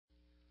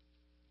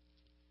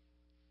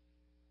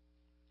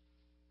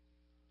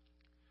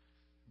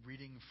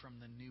reading from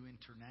the New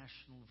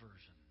International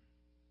Version.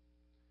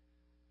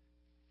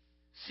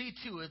 See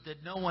to it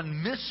that no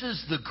one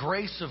misses the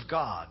grace of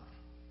God,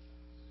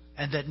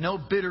 and that no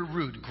bitter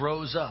root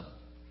grows up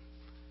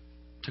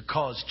to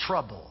cause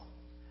trouble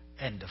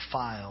and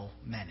defile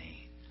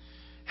many.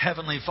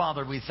 Heavenly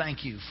Father, we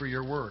thank you for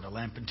your word, a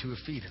lamp unto our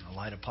feet and a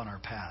light upon our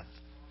path.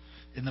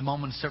 In the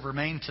moments that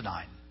remain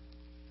tonight,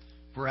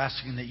 we're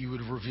asking that you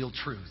would reveal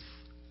truth,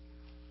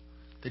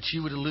 that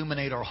you would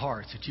illuminate our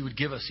hearts, that you would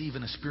give us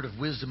even a spirit of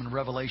wisdom and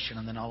revelation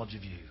and the knowledge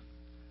of you.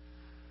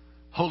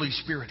 Holy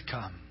Spirit,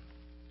 come.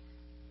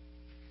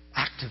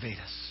 Activate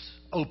us.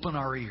 Open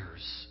our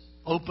ears.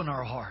 Open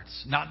our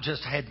hearts. Not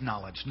just head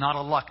knowledge,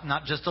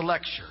 not just a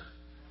lecture,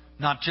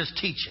 not just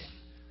teaching,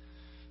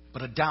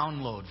 but a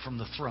download from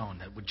the throne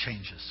that would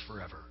change us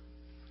forever.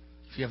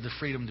 If you have the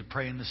freedom to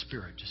pray in the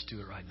Spirit, just do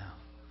it right now.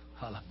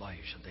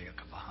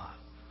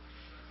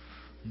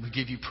 We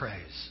give you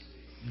praise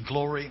and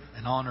glory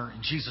and honor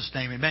in Jesus'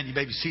 name. Amen. You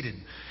may be seated.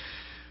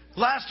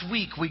 Last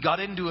week we got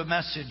into a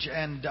message,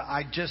 and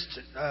I just,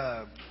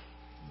 as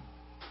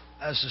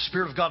the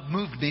Spirit of God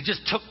moved me, it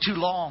just took too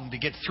long to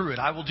get through it.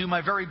 I will do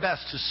my very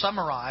best to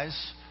summarize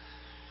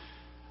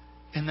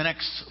in the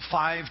next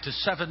 5 to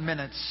 7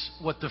 minutes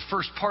what the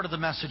first part of the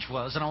message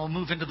was, and I will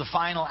move into the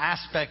final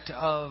aspect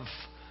of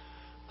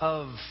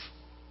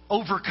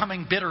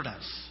overcoming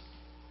bitterness,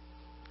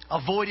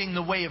 avoiding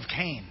the way of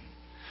Cain.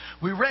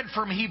 We read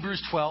from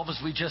Hebrews 12,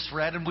 as we just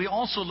read, and we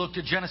also looked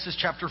at Genesis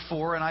chapter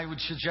 4, and I would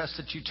suggest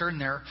that you turn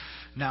there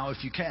now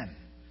if you can.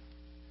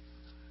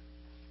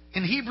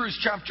 In Hebrews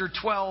chapter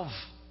 12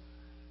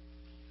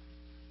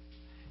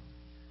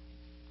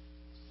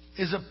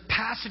 is a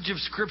passage of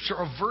Scripture,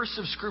 a verse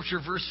of Scripture,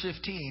 verse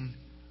 15.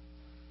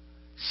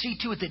 See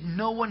to it that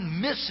no one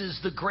misses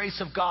the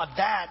grace of God.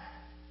 That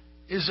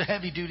is a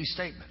heavy-duty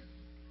statement.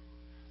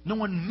 No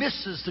one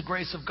misses the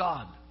grace of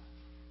God.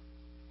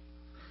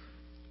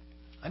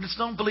 I just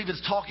don't believe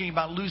it's talking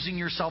about losing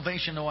your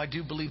salvation, though I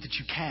do believe that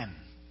you can.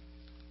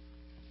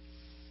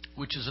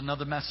 Which is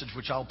another message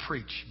which I'll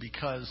preach,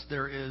 because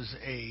there is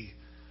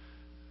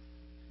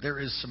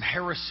some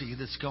heresy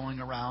that's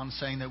going around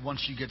saying that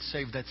once you get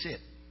saved, that's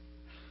it.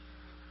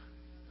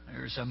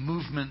 There's a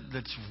movement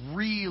that's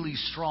really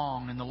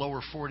strong in the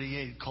lower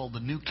 48 called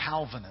the New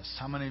Calvinists.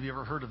 How many of you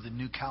ever heard of the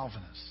New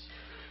Calvinists?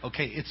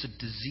 Okay, it's a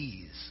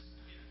disease,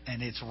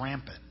 and it's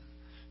rampant.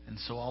 And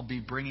so I'll be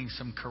bringing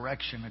some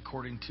correction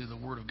according to the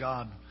Word of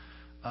God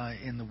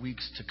in the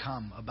weeks to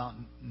come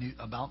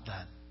about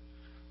that.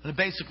 But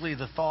basically,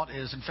 the thought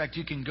is, in fact,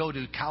 you can go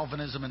to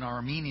Calvinism and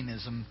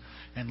Arminianism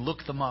and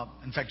look them up.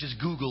 In fact, just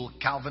Google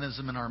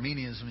Calvinism and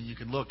Arminianism, and you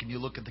can look, and you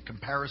look at the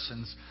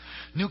comparisons.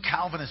 New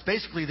Calvinists,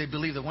 basically, they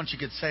believe that once you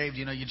get saved,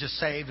 you're just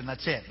saved, and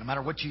that's it. No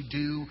matter what you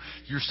do,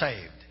 you're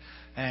saved.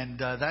 And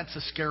that's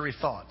a scary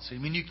thought. So,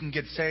 you can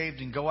get saved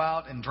and go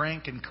out and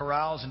drink and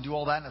carouse and do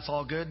all that, and it's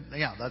all good?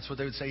 Yeah, that's what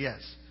they would say,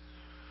 yes.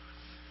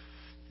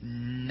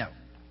 No.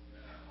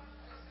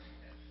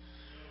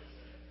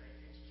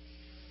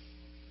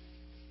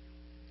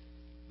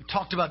 We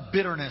talked about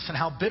bitterness and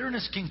how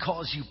bitterness can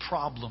cause you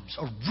problems.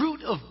 A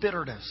root of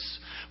bitterness.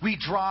 We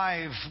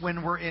drive,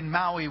 when we're in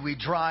Maui, we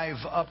drive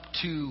up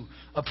to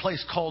a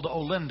place called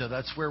Olinda.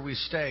 That's where we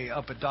stay,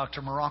 up at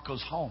Dr.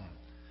 Morocco's home.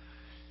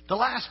 The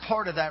last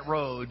part of that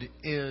road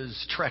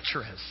is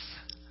treacherous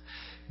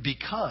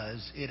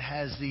because it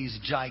has these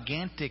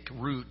gigantic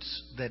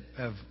roots that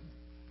have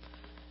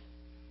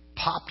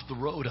popped the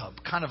road up,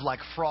 kind of like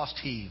frost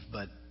heave,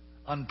 but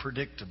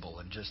unpredictable,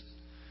 and just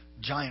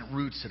giant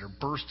roots that are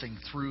bursting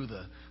through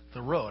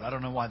the road. I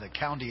don't know why the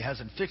county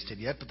hasn't fixed it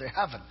yet, but they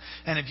haven't.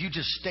 And if you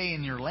just stay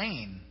in your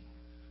lane,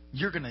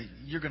 you're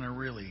gonna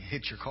really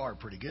hit your car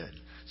pretty good.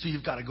 So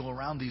you've got to go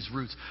around these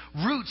roots.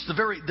 Roots, the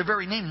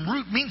very name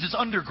root means it's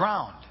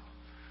underground.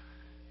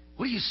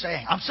 What are you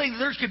saying? I'm saying that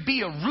there could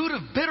be a root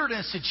of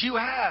bitterness that you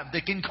have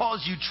that can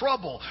cause you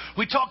trouble.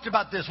 We talked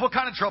about this. What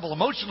kind of trouble?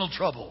 Emotional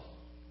trouble,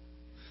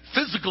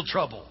 physical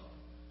trouble,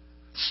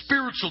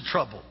 spiritual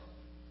trouble.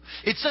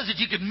 It says that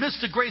you could miss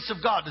the grace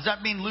of God. Does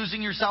that mean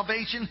losing your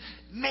salvation?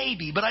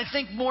 Maybe. But I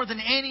think more than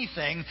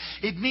anything,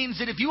 it means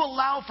that if you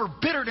allow for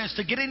bitterness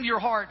to get into your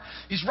heart,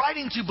 he's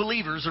writing to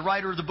believers, the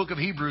writer of the book of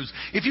Hebrews,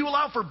 if you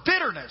allow for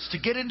bitterness to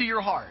get into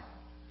your heart,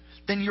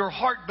 then your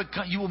heart,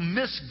 you will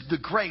miss the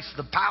grace,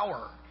 the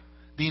power,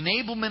 the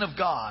enablement of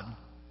God.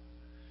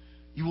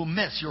 You will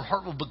miss. Your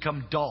heart will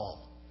become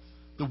dull.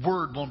 The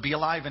word won't be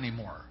alive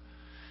anymore.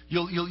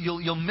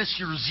 You'll miss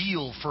your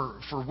zeal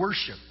for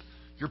worship.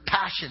 Your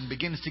passion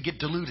begins to get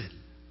diluted.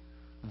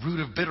 Root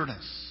of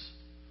bitterness.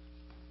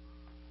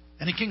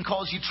 And it can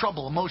cause you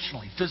trouble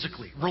emotionally,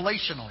 physically,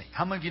 relationally.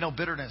 How many of you know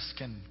bitterness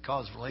can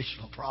cause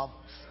relational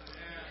problems?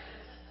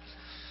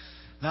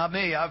 Not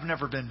me. I've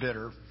never been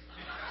bitter.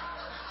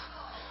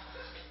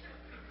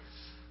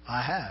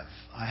 I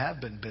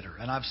have been bitter.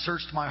 And I've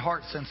searched my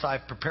heart since I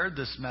prepared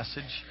this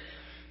message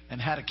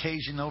and had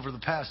occasion over the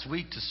past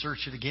week to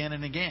search it again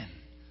and again.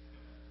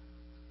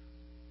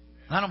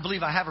 And I don't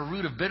believe I have a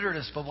root of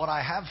bitterness, but what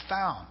I have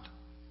found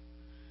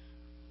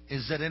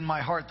is that in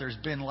my heart there's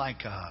been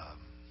like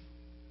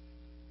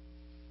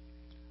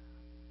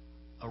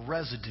a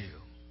residue.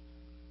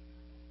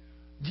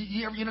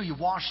 You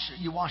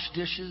wash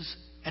dishes,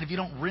 and if you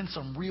don't rinse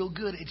them real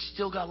good, it's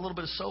still got a little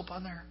bit of soap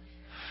on there.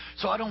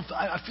 So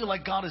I feel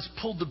like God has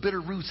pulled the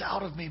bitter roots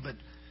out of me, but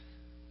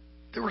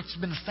there have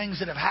been things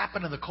that have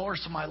happened in the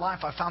course of my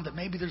life. I found that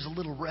maybe there's a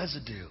little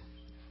residue,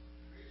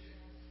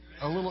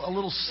 a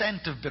little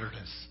scent of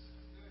bitterness.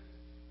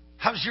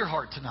 How's your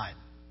heart tonight?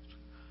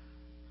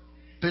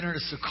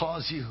 Bitterness will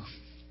cause you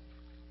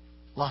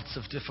lots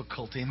of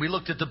difficulty. And we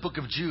looked at the book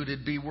of Jude.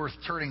 It'd be worth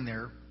turning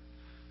there.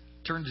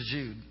 Turn to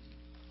Jude.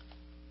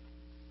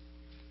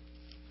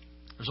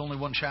 There's only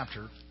one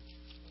chapter.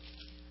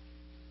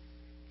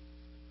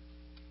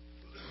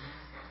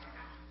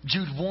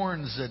 Jude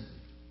warns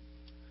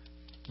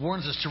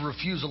us to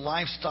refuse a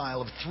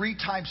lifestyle of 3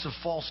 types of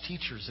false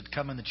teachers that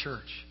come in the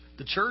church.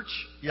 The church?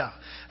 Yeah.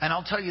 And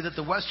I'll tell you that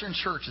the Western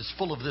church is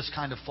full of this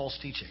kind of false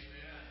teaching.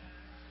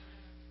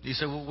 You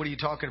say, well, what are you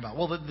talking about?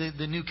 Well,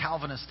 the new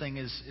Calvinist thing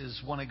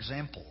is one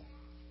example.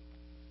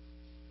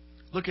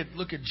 Look at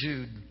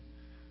Jude.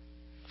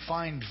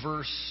 Find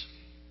verse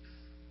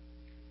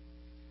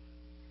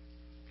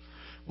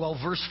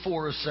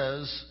 4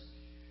 says,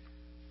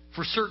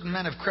 "For certain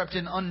men have crept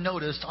in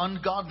unnoticed,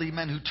 ungodly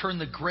men who turn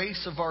the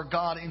grace of our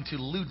God into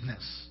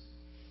lewdness."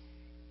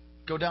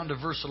 Go down to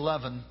verse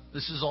 11.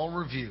 This is all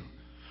review.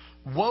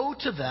 "Woe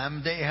to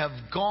them, they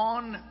have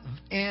gone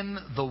in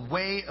the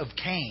way of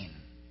Cain."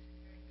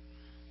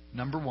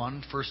 Number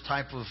one, first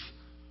type of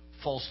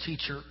false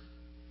teacher.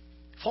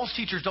 False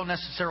teachers don't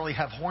necessarily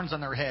have horns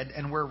on their head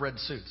and wear red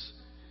suits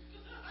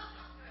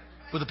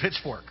with a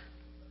pitchfork,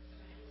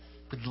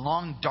 with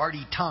long,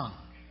 darty tongue.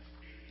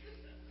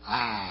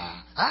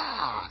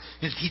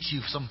 It'll teach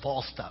you some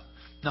false stuff.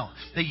 No,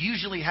 they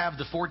usually have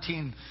the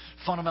 14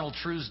 fundamental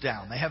truths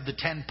down. They have the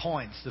 10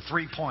 points, the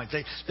 3 points.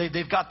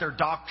 They've got their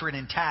doctrine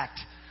intact.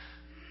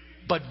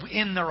 But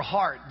in their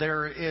heart,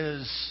 there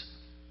is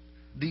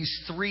these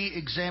 3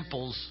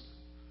 examples.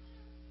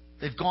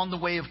 They've gone the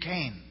way of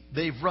Cain.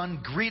 They've run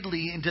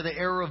greedily into the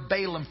error of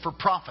Balaam for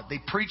profit. They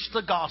preach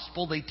the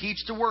gospel. They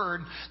teach the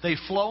word. They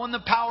flow in the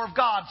power of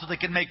God so they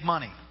can make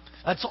money.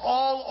 That's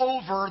all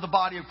over the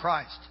body of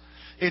Christ.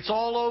 It's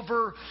all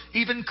over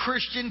even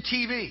Christian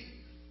TV.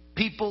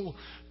 People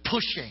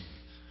pushing.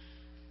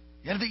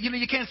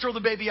 You can't throw the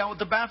baby out with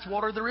the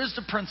bathwater. There is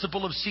the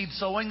principle of seed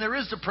sowing. There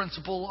is the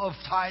principle of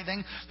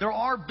tithing. There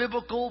are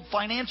biblical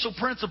financial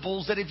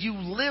principles that if you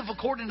live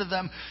according to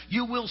them,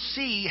 you will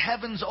see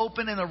heavens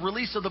open and a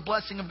release of the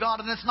blessing of God.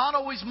 And it's not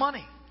always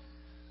money.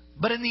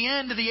 But in the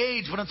end of the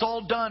age, when it's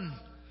all done,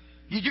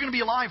 you're going to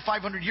be alive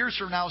 500 years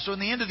from now. So in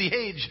the end of the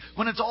age,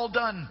 when it's all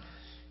done,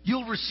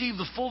 you'll receive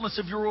the fullness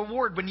of your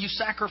reward when you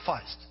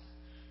sacrificed.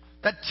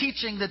 That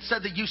teaching that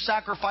said that you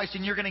sacrificed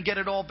and you're going to get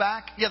it all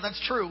back, yeah,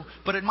 that's true,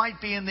 but it might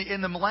be in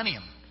the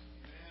millennium.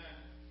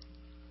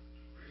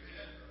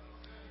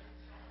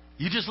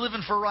 You just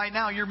living for right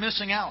now, you're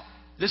missing out.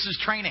 This is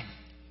training.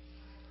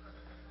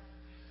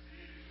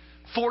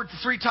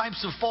 3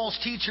 types of false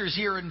teachers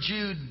here in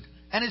Jude,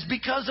 and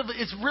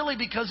it's really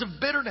because of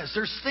bitterness.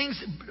 There's things,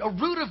 a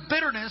root of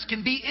bitterness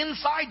can be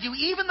inside you,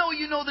 even though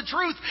you know the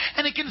truth,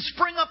 and it can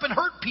spring up and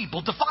hurt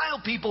people,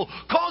 defile people,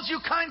 cause you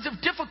kinds of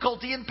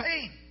difficulty and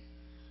pain.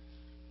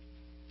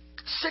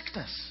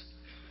 Sickness.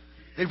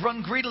 They've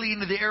run greedily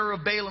into the error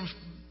of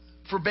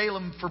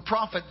Balaam for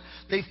profit.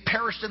 They've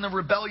perished in the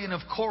rebellion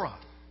of Korah.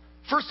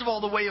 First of all,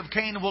 the way of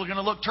Cain. We're going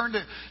to look. Turn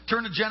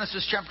to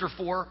Genesis chapter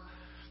 4.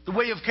 The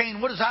way of Cain.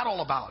 What is that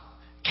all about?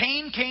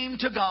 Cain came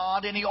to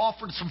God and he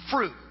offered some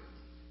fruit.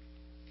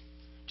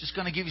 Just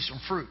going to give you some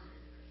fruit.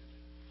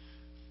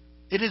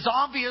 It is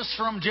obvious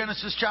from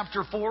Genesis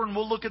chapter 4, and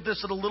we'll look at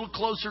this at a little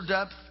closer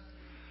depth.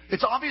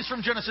 It's obvious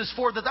from Genesis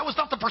 4 that was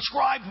not the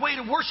prescribed way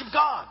to worship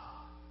God.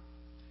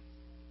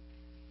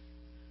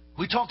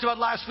 We talked about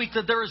last week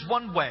that there is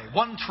one way,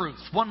 one truth,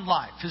 one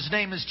life. His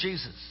name is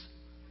Jesus.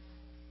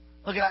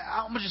 Look,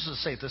 I'm just going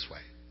to say it this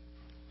way.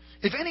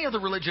 If any other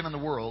religion in the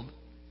world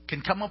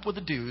can come up with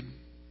a dude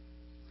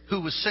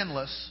who was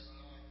sinless,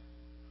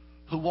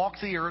 who walked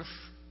the earth,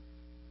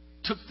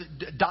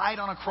 died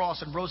on a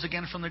cross and rose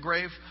again from the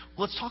grave,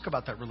 well, let's talk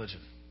about that religion.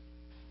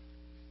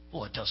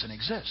 Well, it doesn't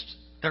exist.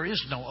 There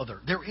is no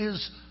other. There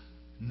is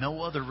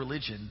no other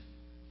religion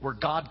where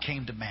God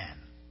came to man.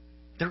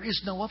 There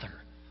is no other.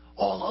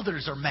 All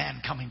others are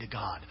man coming to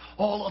God.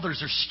 All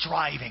others are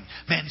striving.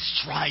 Man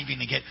striving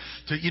to get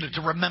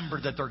to remember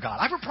that they're God.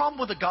 I have a problem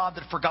with a God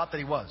that forgot that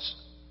he was.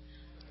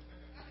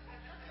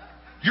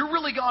 You're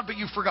really God, but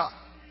you forgot.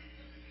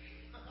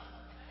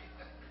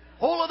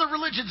 All other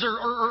religions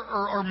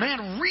are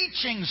man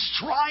reaching,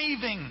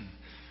 striving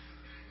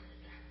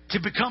to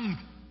become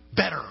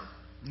better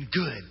and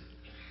good.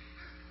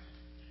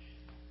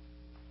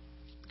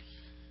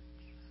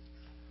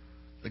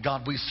 The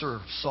God we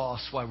serve saw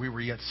us while we were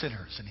yet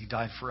sinners, and he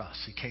died for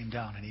us. He came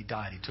down and he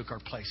died. He took our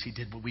place. He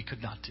did what we could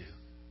not do.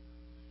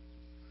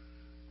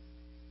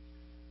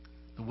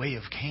 The way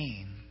of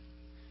Cain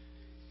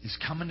is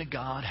coming to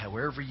God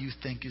however you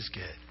think is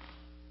good.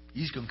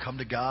 He's going to come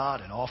to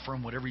God and offer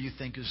him whatever you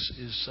think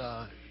is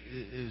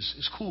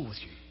cool with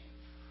you.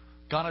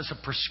 God has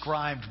a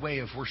prescribed way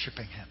of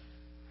worshiping Him.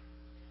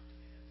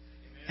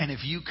 And if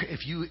you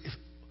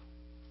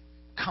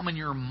come in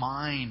your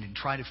mind and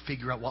try to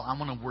figure out, well, I'm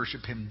going to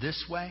worship Him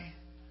this way,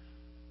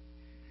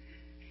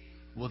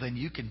 well, then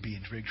you can be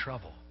in big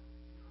trouble.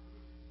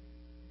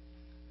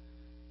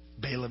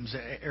 Balaam's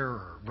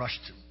error,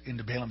 rushed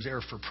into Balaam's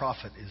error for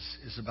profit,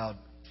 is about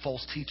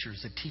false teachers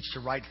that teach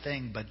the right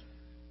thing, but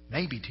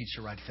maybe teach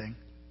the right thing,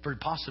 very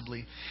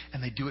possibly,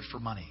 and they do it for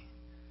money.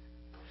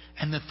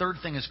 And the third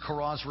thing is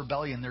Korah's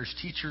rebellion. There's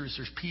teachers,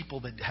 there's people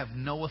that have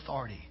no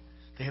authority.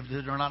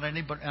 They're not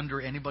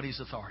under anybody's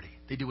authority.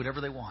 They do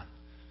whatever they want.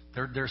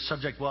 They're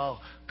subject,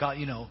 well, God,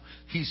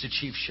 He's the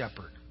chief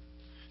shepherd.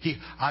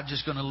 I'm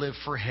just going to live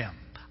for Him.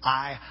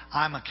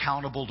 I'm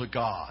accountable to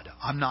God.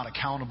 I'm not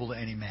accountable to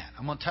any man.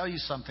 I'm going to tell you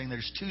something.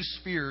 There's two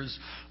spheres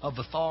of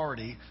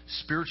authority: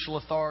 spiritual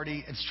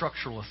authority and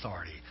structural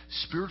authority.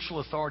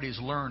 Spiritual authority is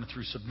learned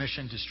through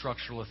submission to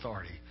structural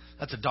authority.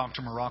 That's a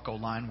Dr. Morocco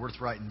line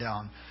worth writing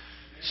down.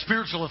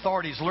 Spiritual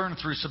authority is learned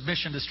through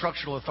submission to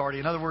structural authority.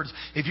 In other words,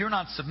 if you're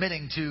not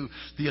submitting to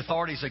the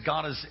authorities that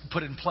God has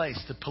put in place,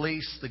 the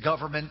police, the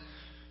government,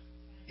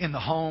 in the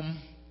home,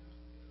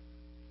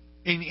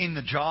 in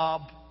the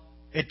job,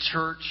 at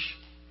church.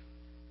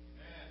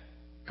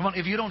 Come on,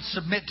 if you don't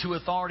submit to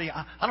authority,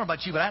 I don't know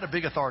about you, but I had a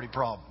big authority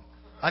problem.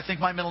 I think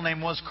my middle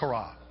name was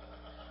Korah.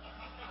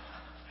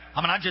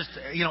 I mean,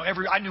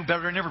 I knew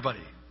better than everybody.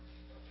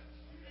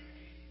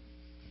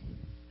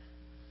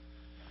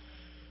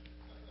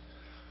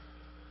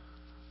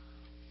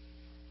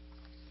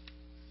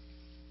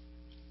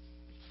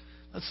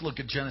 Let's look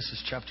at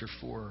Genesis chapter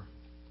 4.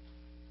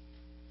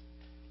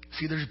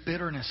 See, there's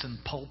bitterness in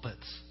pulpits.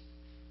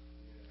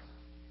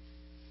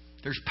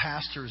 There's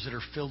pastors that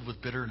are filled with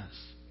bitterness.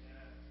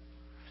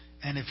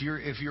 And if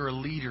you're a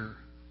leader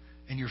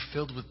and you're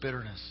filled with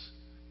bitterness,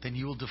 then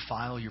you will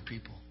defile your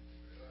people.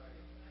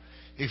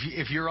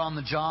 If you're on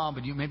the job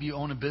and maybe you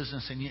own a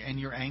business and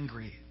you're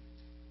angry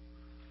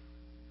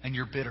and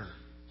you're bitter,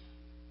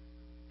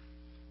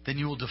 then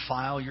you will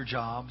defile your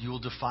job. You will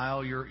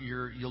defile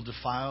you'll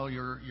defile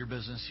your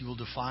business. You will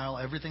defile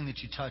everything that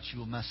you touch. You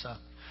will mess up.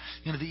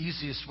 The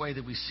easiest way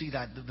that we see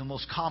that, the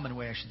most common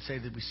way I should say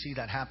that we see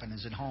that happen,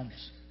 is in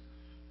homes.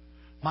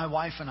 My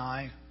wife and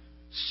I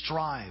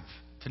strive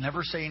to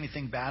never say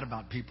anything bad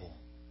about people,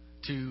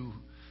 to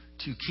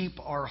keep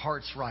our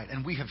hearts right.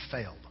 And we have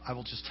failed. I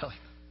will just tell you.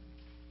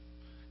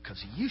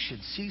 Because you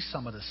should see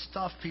some of the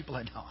stuff people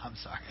had. No, I'm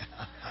sorry.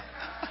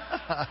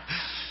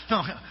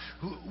 No,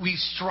 we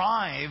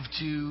strive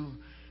to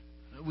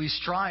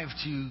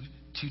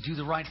do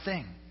the right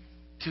thing.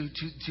 To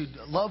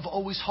love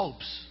always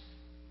hopes.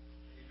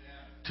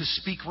 To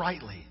speak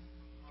rightly.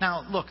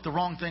 Now, look, the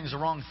wrong thing is the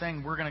wrong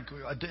thing.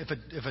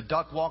 If a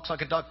duck walks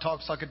like a duck,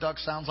 talks like a duck,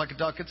 sounds like a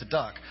duck, it's a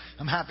duck.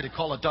 I'm happy to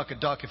call a duck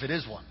if it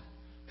is one.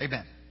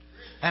 Amen.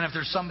 And if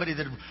there's somebody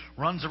that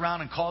runs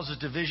around and causes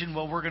division,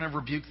 well, we're going to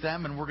rebuke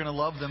them and we're going to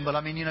love them. But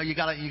I mean, you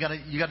gotta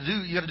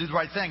do the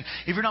right thing.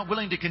 If you're not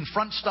willing to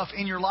confront stuff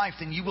in your life,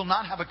 then you will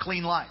not have a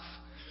clean life.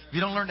 If you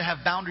don't learn to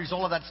have boundaries,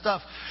 all of that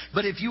stuff.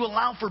 But if you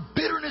allow for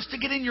bitterness to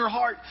get in your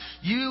heart,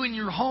 you in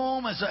your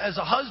home as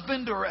a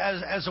husband or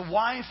as a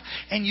wife,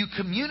 and you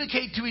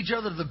communicate to each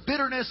other the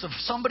bitterness of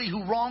somebody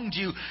who wronged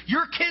you,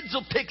 your kids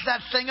will pick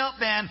that thing up,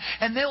 man,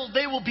 and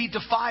they will be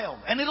defiled,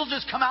 and it'll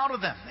just come out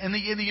of them in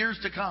the years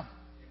to come.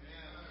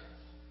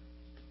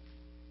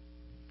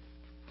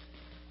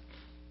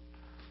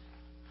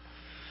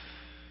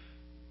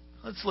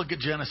 Let's look at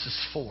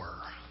Genesis 4.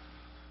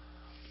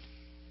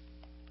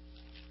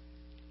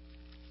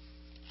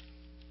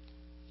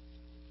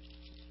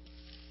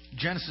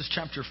 Genesis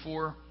chapter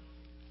 4.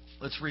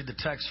 Let's read the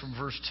text from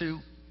verse 2.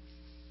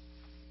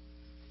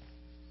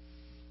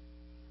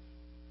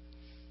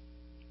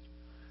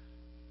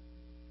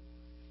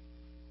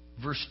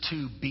 Verse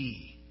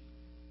 2b.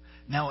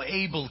 Now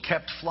Abel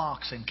kept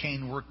flocks and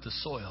Cain worked the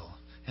soil.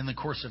 In the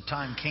course of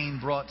time, Cain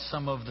brought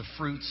some of the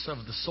fruits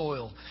of the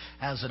soil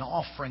as an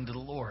offering to the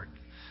Lord.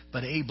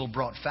 But Abel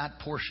brought fat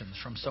portions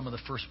from some of the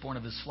firstborn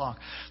of his flock.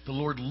 The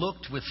Lord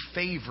looked with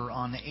favor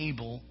on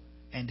Abel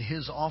and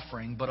his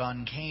offering, but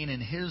on Cain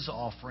and his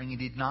offering he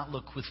did not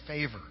look with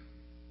favor.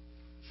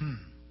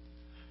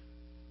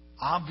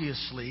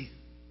 Obviously,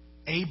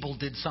 Abel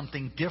did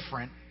something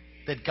different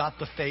that got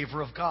the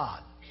favor of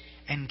God.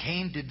 And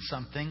Cain did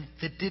something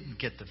that didn't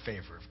get the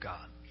favor of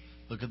God.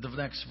 Look at the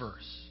next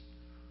verse.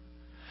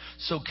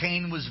 So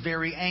Cain was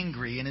very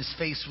angry and his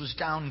face was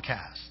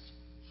downcast.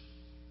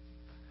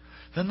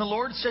 Then the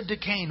Lord said to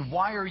Cain,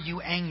 "Why are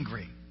you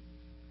angry?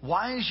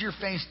 Why is your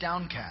face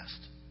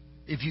downcast?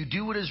 If you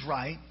do what is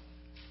right,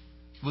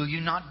 will you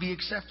not be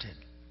accepted?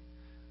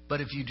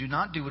 But if you do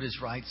not do what is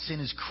right, sin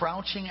is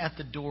crouching at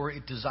the door.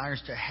 It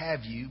desires to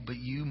have you, but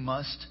you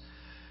must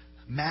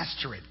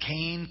master it."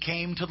 Cain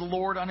came to the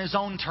Lord on his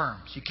own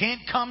terms. You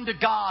can't come to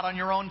God on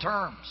your own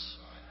terms.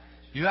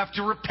 You have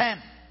to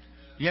repent.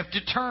 You have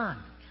to turn.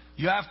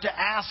 You have to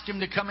ask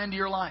Him to come into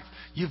your life.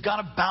 You've got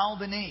to bow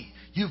the knee.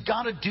 You've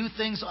got to do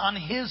things on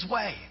His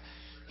way.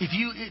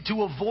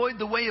 To avoid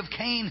the way of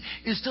Cain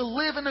is to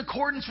live in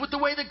accordance with the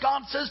way that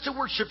God says to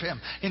worship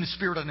Him, in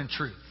spirit and in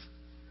truth.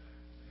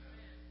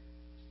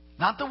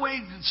 Not the way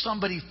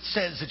somebody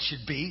says it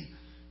should be.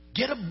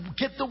 Get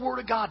the Word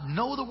of God.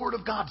 Know the Word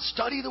of God.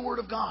 Study the Word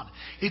of God.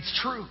 It's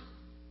true.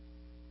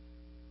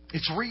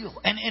 It's real.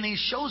 And He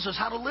shows us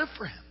how to live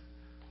for Him.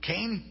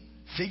 Cain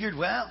figured,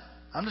 well,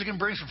 I'm just going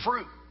to bring some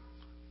fruit.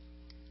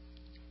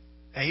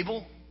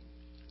 Abel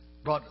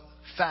brought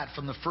fat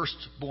from the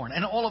firstborn.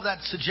 And all of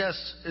that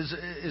suggests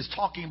is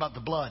talking about the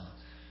blood.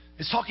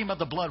 It's talking about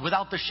the blood.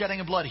 Without the shedding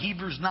of blood,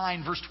 Hebrews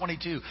 9 verse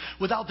 22.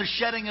 Without the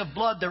shedding of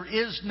blood, there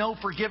is no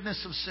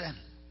forgiveness of sin.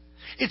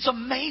 It's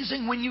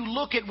amazing when you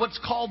look at what's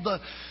called the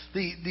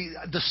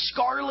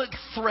scarlet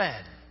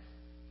thread.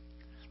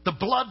 The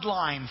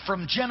bloodline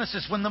from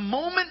Genesis. When the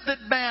moment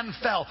that man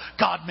fell,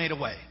 God made a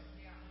way.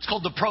 It's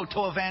called the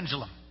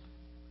proto-evangelium.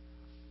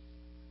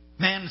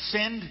 Man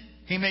sinned.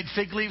 He made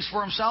fig leaves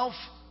for himself.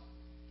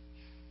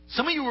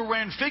 Some of you were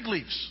wearing fig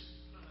leaves.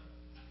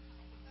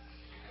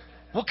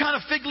 What kind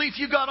of fig leaf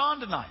you got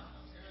on tonight?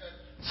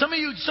 Some of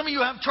you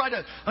have tried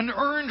an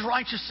earned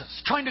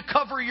righteousness, trying to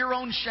cover your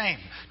own shame,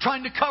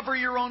 trying to cover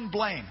your own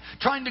blame,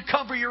 trying to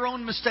cover your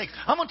own mistakes.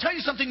 I'm going to tell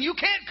you something. You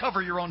can't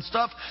cover your own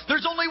stuff.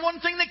 There's only one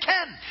thing that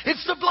can.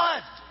 It's the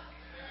blood.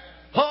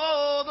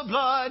 Oh, the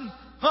blood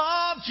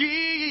of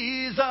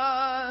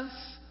Jesus.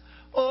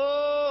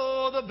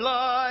 Oh, the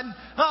blood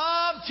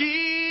of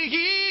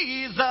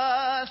Jesus.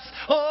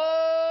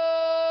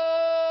 Oh,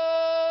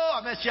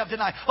 I messed you up,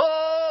 didn't I?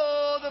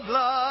 Oh, the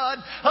blood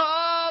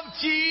of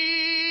Jesus.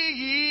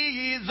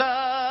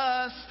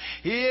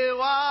 It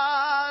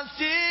was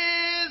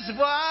His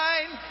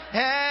white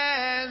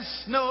as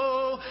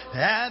snow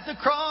at the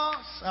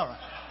cross. All right.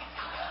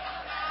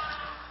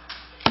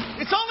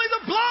 It's only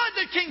the blood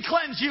that can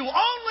cleanse you.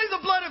 Only the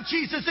blood of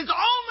Jesus. It's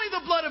only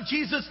the blood of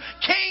Jesus.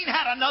 Cain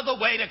had another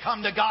way to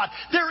come to God.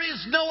 There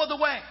is no other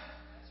way.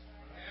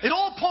 It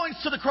all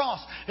points to the cross.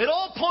 It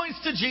all points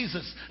to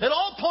Jesus. It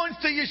all points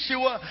to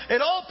Yeshua.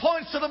 It all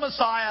points to the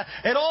Messiah.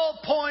 It all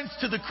points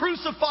to the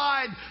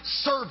crucified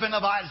servant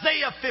of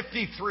Isaiah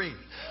 53.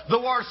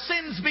 Though our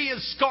sins be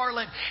as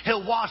scarlet,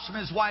 He'll wash them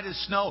as white as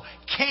snow.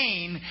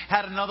 Cain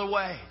had another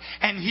way.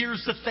 And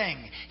here's the thing.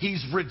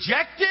 He's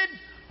rejected.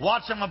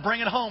 Watch, I'm going to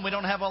bring it home. We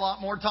don't have a lot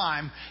more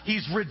time.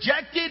 He's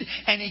rejected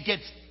and he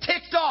gets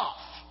ticked off.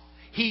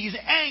 He's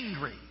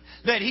angry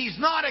that he's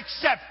not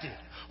accepted.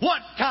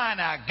 What kind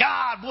of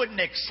God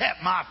wouldn't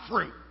accept my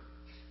fruit?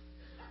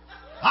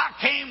 I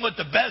came with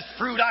the best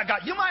fruit I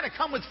got. You might have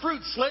come with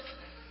fruit, Slick.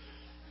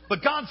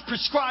 But God's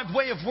prescribed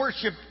way of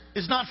worship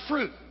is not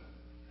fruit.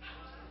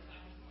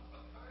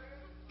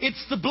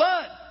 It's the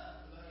blood.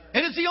 It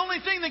is the only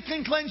thing that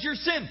can cleanse your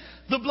sin.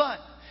 The blood.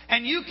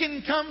 And you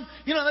can come,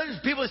 there's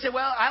people that say,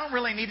 well, I don't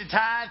really need to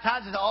tithe.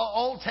 Tithe is the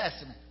Old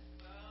Testament.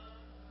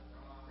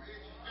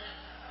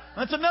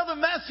 That's another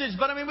message,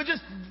 but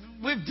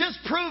we've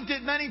disproved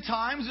it many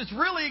times. It's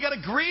really, you got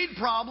a greed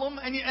problem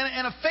and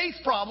a faith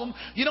problem.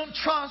 You don't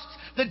trust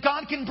that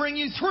God can bring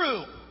you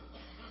through.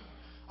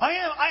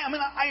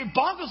 It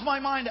boggles my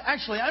mind.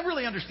 Actually, I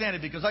really understand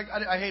it because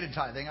I hated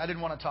tithing. I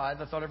didn't want to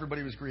tithe. I thought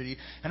everybody was greedy.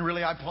 And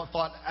really, I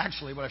thought,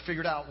 actually, what I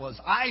figured out was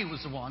I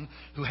was the one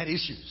who had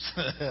issues.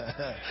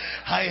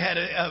 I had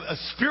a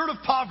spirit of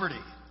poverty.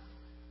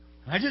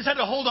 I just had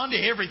to hold on to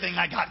everything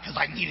I got because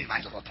I needed my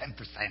little 10%.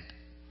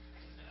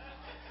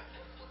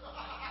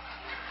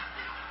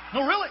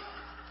 No, really.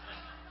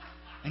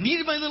 I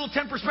needed my little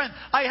 10%.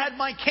 I had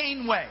my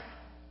Cain way.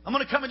 I'm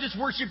going to come and just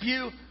worship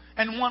you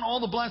and want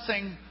all the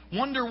blessing.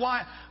 Wonder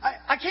why.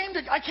 I came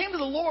to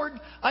the Lord.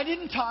 I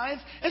didn't tithe.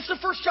 It's the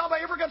first job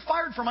I ever got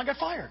fired from. I got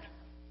fired.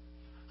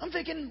 I'm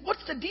thinking,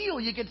 what's the deal?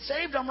 You get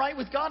saved, I'm right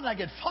with God, and I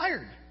get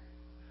fired.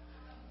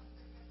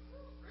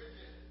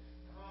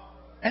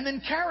 And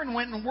then Karen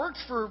went and worked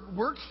for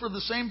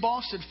the same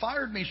boss that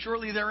fired me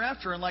shortly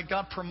thereafter, and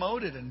got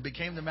promoted and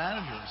became the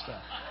manager and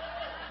stuff.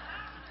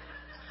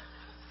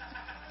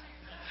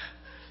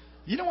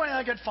 You know why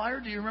I got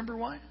fired? Do you remember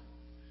why?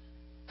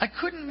 I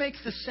couldn't make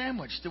the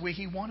sandwich the way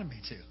he wanted me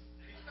to.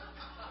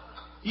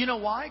 You know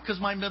why?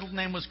 Because my middle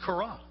name was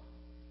Korah.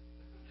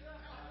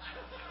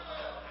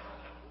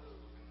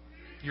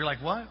 You're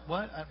like, what?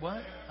 What?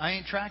 I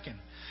ain't tracking.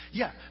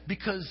 Yeah,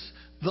 because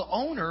the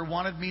owner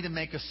wanted me to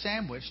make a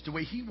sandwich the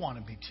way he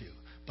wanted me to.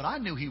 But I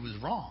knew he was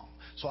wrong.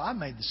 So I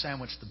made the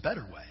sandwich the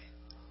better way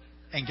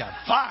and got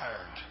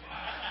fired.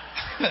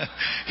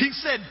 He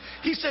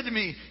said to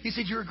me,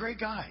 you're a great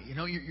guy.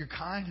 You're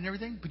kind and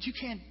everything, but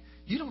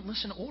you don't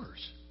listen to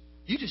orders.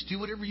 You just do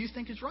whatever you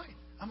think is right.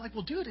 I'm like,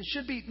 well, dude, it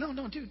should be, no,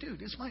 dude,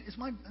 it's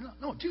my,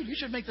 no, dude, you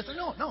should make this,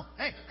 no,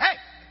 hey,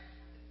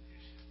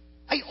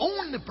 I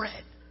own the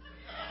bread.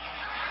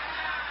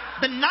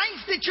 The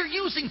knife that you're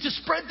using to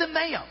spread the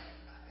mayo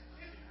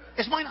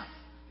is my knife.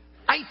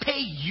 I pay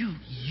you.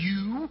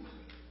 You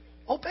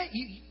obey.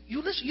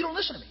 You listen. You don't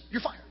listen to me.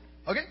 You're fired.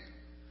 Okay?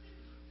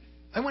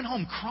 I went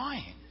home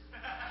crying.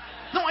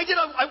 No, I did.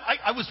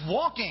 I was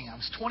walking. I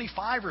was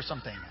 25 or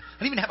something.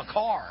 I didn't even have a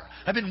car.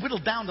 I've been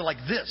whittled down to like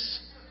this.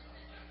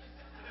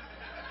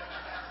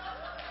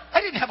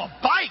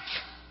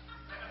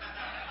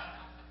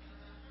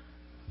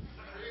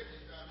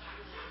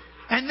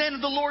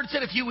 the Lord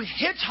said, if you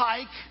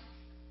hitchhike,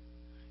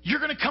 you're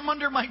going to come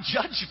under my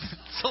judgment.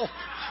 So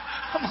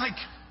I'm like,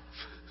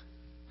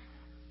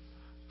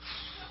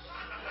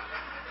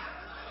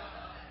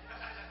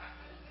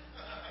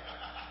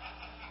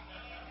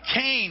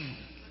 Cain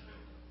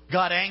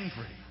got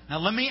angry. Now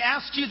let me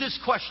ask you this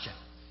question.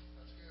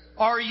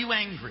 Are you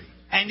angry?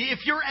 And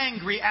if you're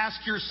angry,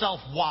 ask yourself,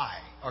 why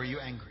are you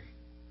angry?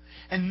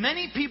 And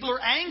many people are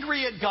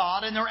angry at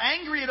God and they're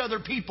angry at other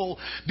people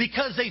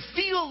because they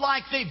feel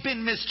like they've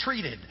been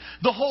mistreated.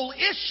 The whole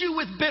issue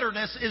with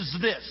bitterness is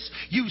this.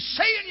 You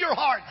say in your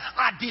heart,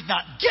 I did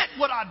not get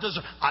what I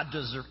deserve. I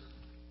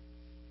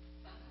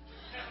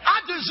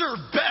deserve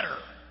better.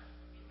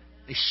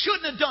 They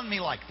shouldn't have done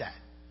me like that.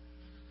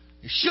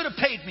 You should have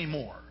paid me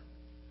more.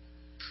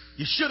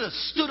 You should have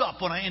stood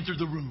up when I entered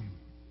the room.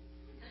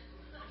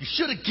 You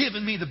should have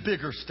given me the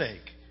bigger steak.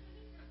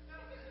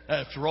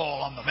 After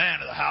all, I'm the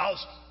man of the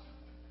house.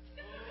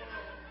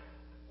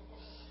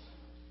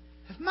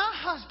 If my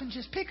husband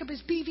just pick up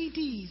his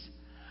BVDs,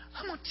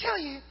 I'm going to tell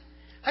you,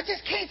 I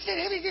just can't sit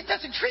here. He just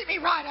doesn't treat me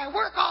right. I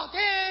work all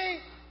day.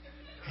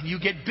 And you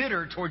get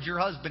bitter towards your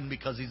husband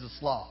because he's a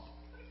slob.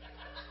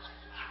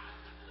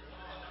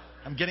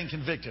 I'm getting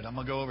convicted. I'm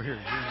going to go over here.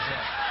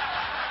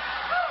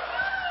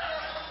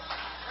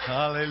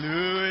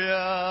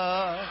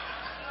 Hallelujah.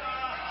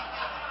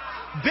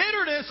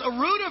 Bitterness, a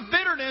root of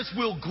bitterness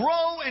will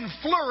grow and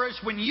flourish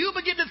when you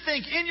begin to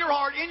think in your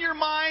heart, in your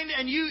mind,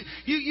 and you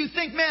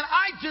think, man,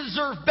 I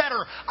deserve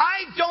better.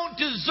 I don't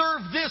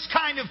deserve this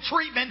kind of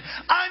treatment.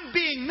 I'm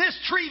being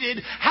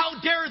mistreated. How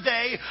dare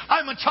they?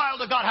 I'm a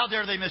child of God. How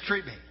dare they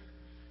mistreat me?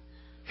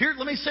 Here,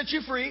 let me set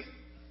you free.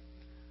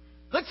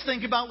 Let's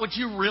think about what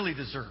you really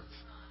deserve.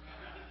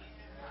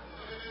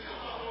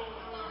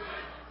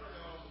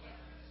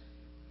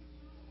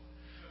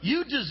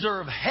 You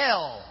deserve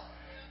hell.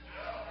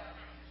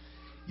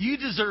 You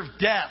deserve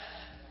death.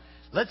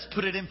 Let's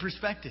put it in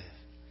perspective.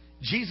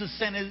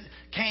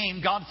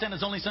 God sent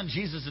His only Son,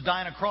 Jesus, to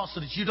die on a cross so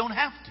that you don't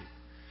have to.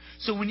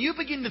 So when you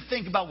begin to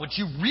think about what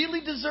you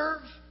really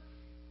deserve,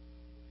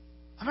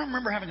 I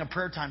remember having a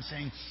prayer time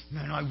saying,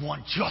 man, I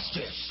want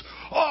justice.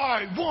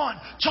 I want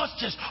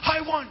justice.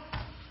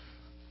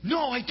 No,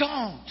 I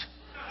don't.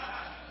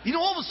 You know,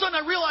 all of a sudden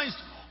I realized,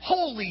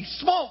 holy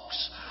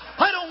smokes,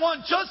 I don't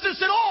want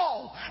justice at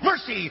all.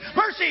 Mercy,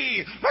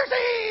 mercy,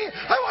 mercy.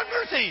 I want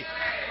mercy.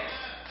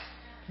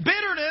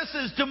 Bitterness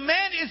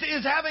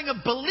is having a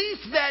belief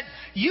that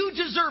you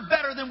deserve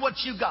better than what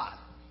you got.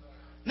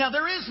 Now,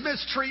 there is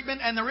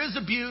mistreatment and there is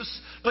abuse,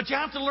 but you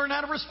have to learn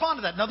how to respond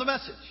to that. Another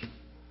message.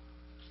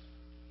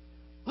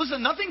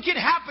 Listen, nothing can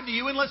happen to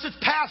you unless it's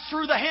passed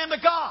through the hand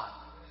of God.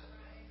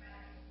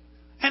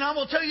 And I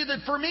will tell you that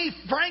for me,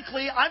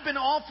 frankly, I've been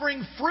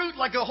offering fruit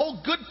like a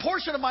whole good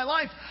portion of my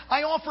life.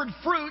 I offered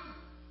fruit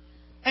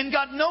and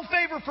got no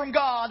favor from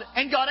God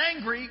and got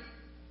angry.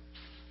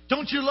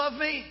 Don't you love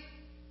me?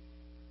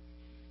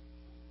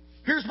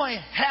 Here's my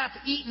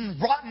half-eaten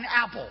rotten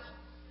apple.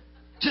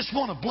 Just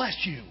want to bless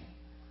you.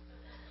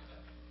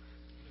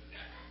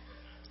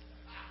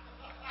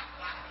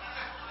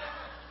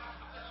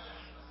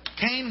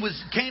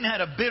 Cain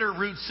had a bitter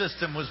root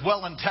system, was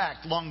well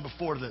intact long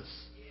before this.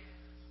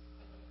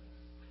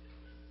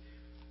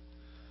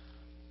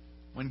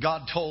 When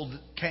God told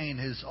Cain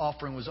his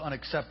offering was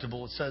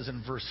unacceptable, it says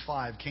in verse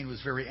 5, Cain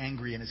was very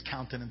angry and his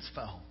countenance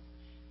fell.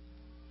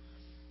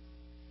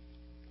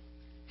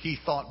 He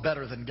thought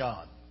better than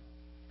God.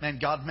 Man,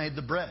 God made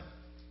the bread.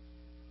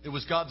 It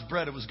was God's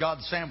bread. It was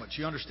God's sandwich.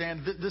 You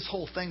understand? This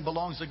whole thing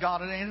belongs to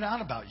God. It ain't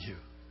not about you.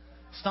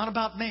 It's not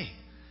about me.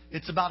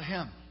 It's about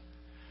Him.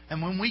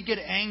 And when we get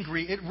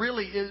angry, it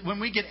really is, when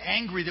we get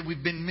angry that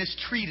we've been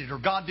mistreated or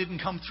God didn't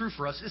come through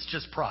for us, it's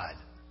just pride.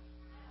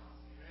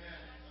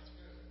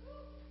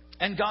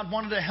 And God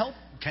wanted to help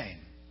Cain.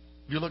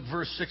 If you look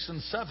verse 6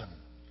 and 7.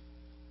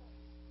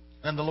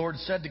 And the Lord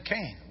said to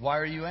Cain, why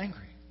are you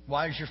angry?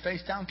 Why is your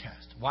face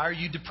downcast? Why are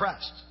you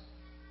depressed?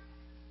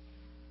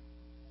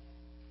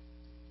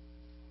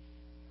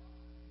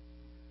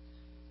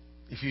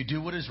 If you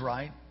do what is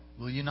right,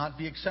 will you not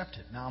be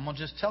accepted? Now, I'm going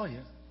to just tell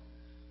you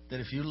that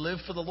if you live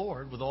for the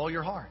Lord with all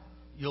your heart,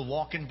 you'll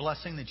walk in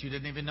blessing that you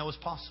didn't even know was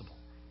possible.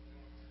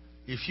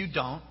 If you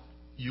don't,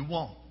 you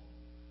won't.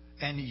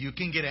 And you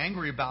can get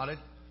angry about it,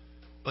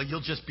 but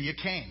you'll just be a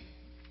Cain.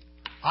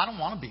 I don't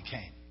want to be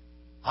Cain.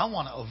 I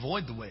want to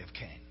avoid the way of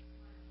Cain.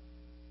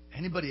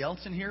 Anybody else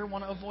in here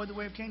want to avoid the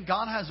way of Cain?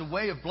 God has a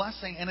way of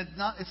blessing, and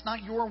it's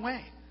not your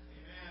way.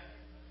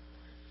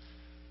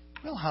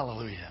 Well,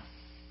 hallelujah.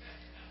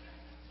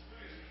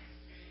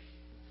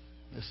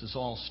 This is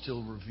all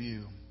still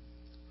review.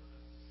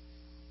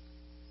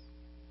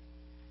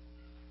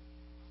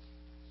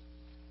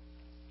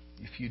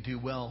 If you do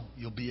well,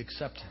 you'll be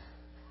accepted.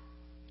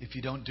 If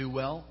you don't do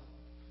well,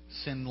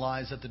 sin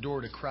lies at the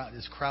door,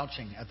 is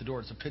crouching at the door.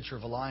 It's a picture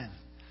of a lion.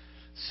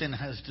 Sin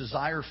has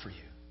desire for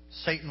you.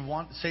 Satan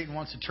wants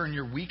to turn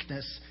your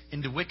weakness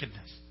into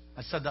wickedness.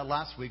 I said that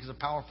last week. It's a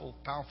powerful,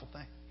 powerful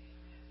thing.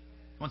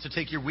 He wants to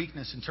take your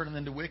weakness and turn it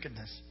into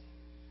wickedness.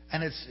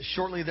 And it's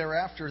shortly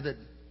thereafter that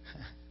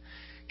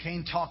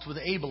Cain talked with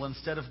Abel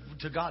instead of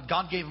to God.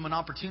 God gave him an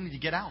opportunity to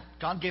get out.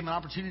 God gave him an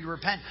opportunity to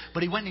repent.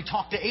 But he went and he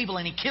talked to Abel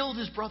and he killed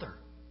his brother.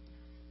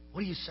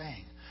 What are you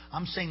saying?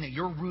 I'm saying that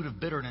your root of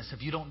bitterness,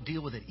 if you don't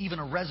deal with it, even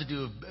a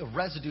residue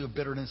of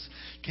bitterness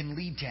can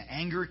lead to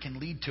anger, can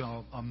lead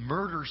to a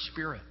murder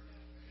spirit.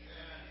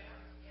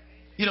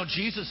 You know,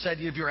 Jesus said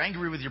if you're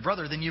angry with your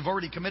brother, then you've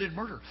already committed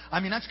murder.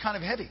 I mean, that's kind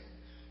of heavy.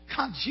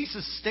 God,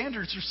 Jesus'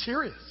 standards are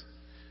serious.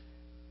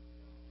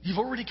 You've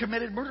already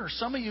committed murder.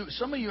 Some of you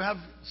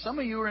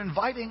are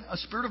inviting a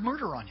spirit of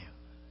murder on you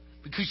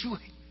because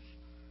if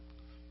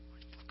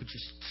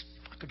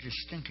I could just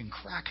stink and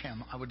crack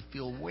him, I would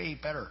feel way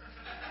better.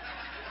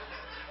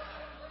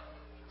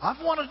 I've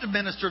wanted to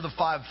minister the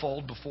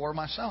fivefold before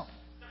myself.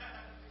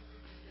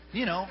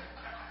 You know,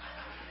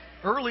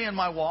 early in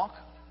my walk.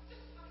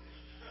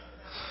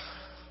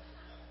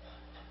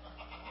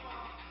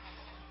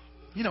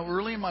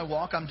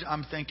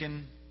 I'm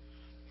thinking,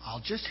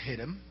 I'll just hit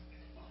him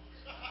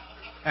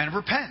and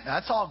repent.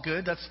 That's all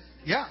good.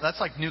 That's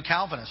like New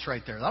Calvinist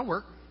right there. That'll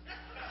work.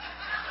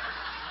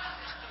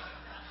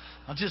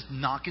 I'll just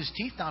knock his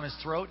teeth down his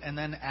throat and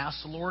then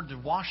ask the Lord to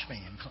wash me.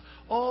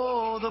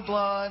 Oh, the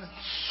blood.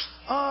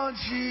 Oh,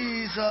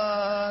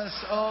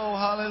 Jesus. Oh,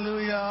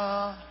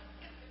 hallelujah.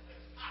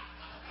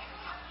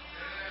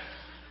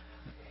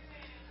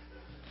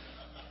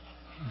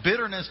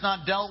 Bitterness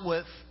not dealt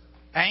with,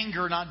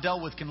 anger not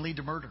dealt with can lead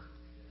to murder.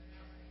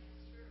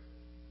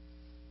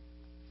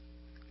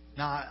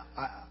 Now,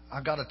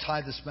 I've got to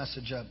tie this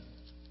message up.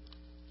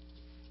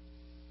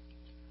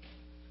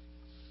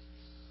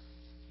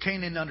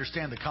 Cain didn't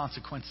understand the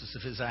consequences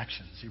of his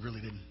actions. He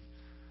really didn't.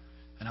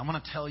 And I'm going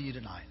to tell you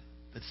tonight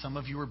that some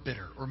of you are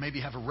bitter or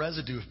maybe have a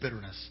residue of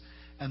bitterness.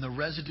 And the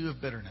residue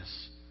of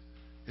bitterness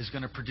is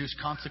going to produce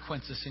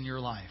consequences in your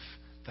life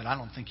that I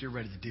don't think you're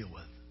ready to deal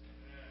with.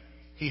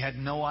 He had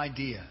no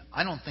idea.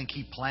 I don't think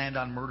he planned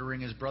on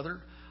murdering his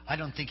brother. I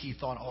don't think he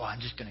thought, I'm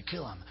just going to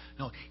kill him.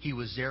 No, he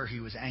was there. He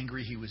was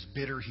angry. He was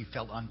bitter. He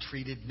felt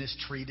untreated,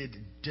 mistreated,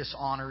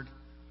 dishonored.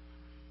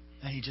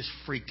 And he just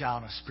freaked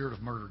out. A spirit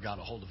of murder got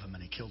a hold of him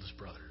and he killed his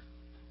brother.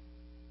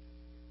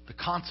 The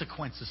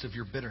consequences of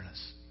your bitterness,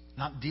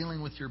 not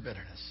dealing with your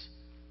bitterness,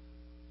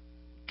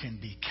 can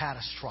be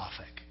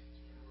catastrophic.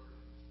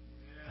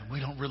 And we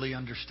don't really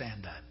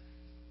understand that.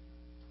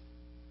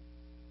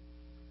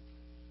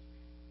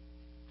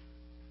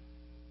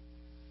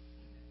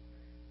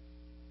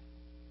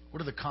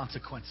 What are the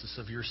consequences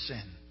of your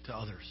sin to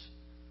others?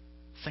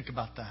 Think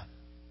about that.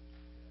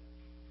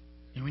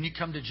 And when you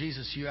come to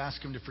Jesus, you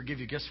ask Him to forgive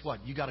you. Guess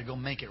what? You got to go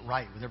make it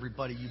right with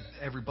everybody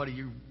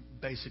you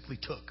basically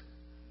took.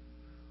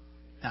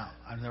 Now,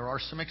 there are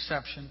some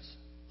exceptions.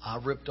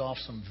 I ripped off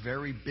some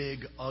very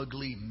big,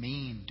 ugly,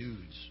 mean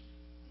dudes.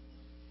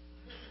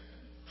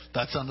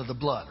 That's under the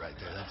blood right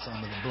there. That's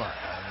under the blood.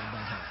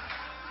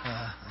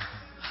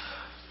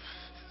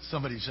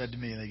 Somebody said to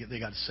me they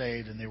got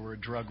saved and they were a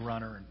drug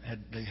runner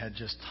and they had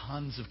just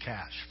tons of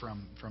cash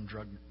from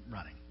drug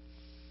running.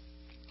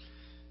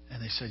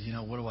 And they said,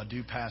 what do I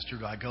do, Pastor?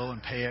 Do I go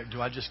and pay it? Do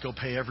I just go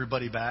pay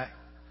everybody back?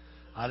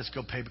 I just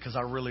go pay because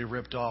I really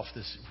ripped off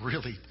this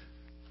really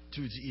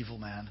dude's evil,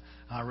 man.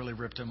 I really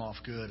ripped him off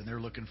good, and they're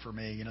looking for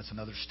me. It's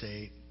another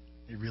state.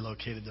 They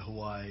relocated to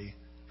Hawaii.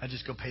 I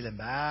just go pay them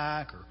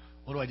back, or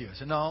what do I do? I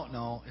said,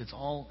 no, it's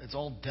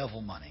all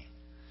devil money.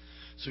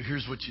 So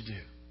here's what you do.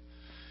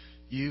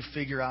 You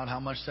figure out how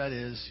much that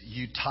is.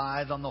 You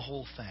tithe on the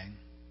whole thing.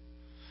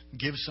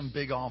 Give some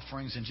big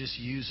offerings and just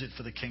use it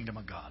for the kingdom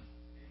of God.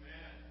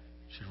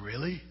 She said,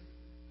 really?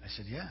 I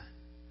said, yeah.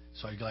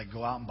 So I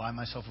go out and buy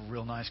myself a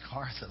real nice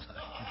car.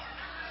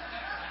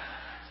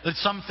 But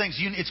some things,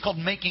 it's called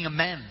making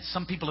amends.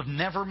 Some people have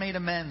never made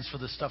amends for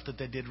the stuff that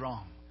they did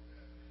wrong.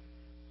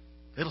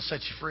 It'll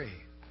set you free.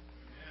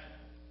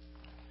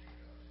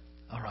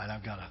 All right,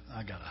 I've got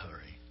to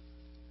hurry.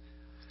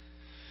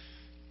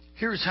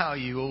 Here's how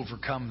you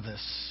overcome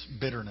this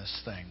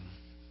bitterness thing.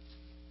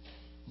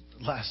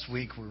 Last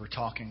week we were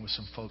talking with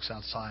some folks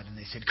outside, and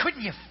they said,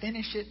 "Couldn't you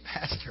finish it,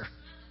 Pastor?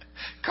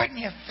 Couldn't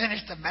you finish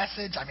the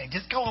message? I mean,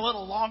 just go a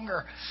little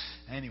longer."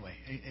 Anyway,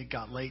 it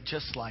got late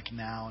just like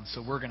now, and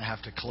so we're going to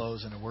have to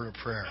close in a word of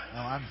prayer. No,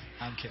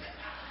 I'm kidding.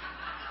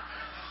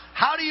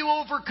 How do you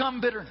overcome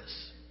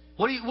bitterness?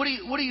 What do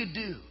you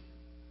do?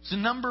 It's a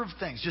number of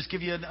things. Just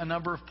give you a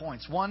number of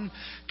points. One,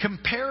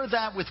 compare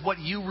that with what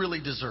you really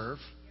deserve.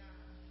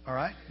 All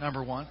right,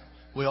 number one.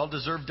 We all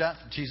deserve death.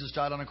 Jesus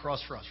died on a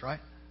cross for us, right?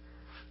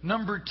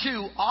 Number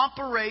two,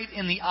 operate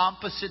in the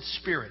opposite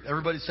spirit.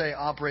 Everybody say,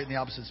 operate in the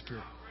opposite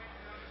spirit.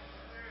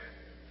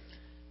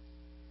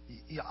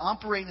 You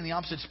operate in the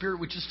opposite spirit,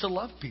 which is to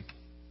love people.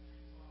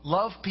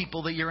 Love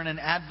people that you're in an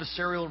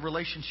adversarial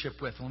relationship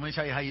with. Let me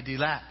tell you how you do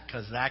that,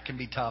 because that can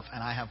be tough,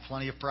 and I have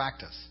plenty of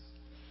practice.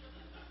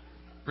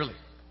 Really.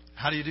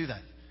 How do you do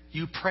that?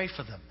 You pray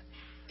for them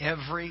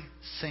every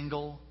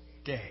single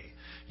day.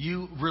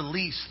 You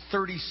release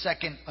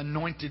 30-second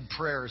anointed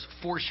prayers.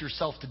 Force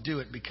yourself to do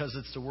it because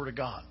it's the Word of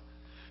God.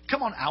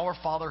 Come on, our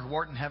Father who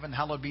art in heaven,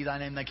 hallowed be thy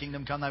name, thy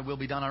kingdom come, thy will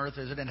be done on earth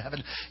as it is in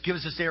heaven. Give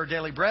us this day our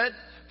daily bread.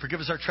 Forgive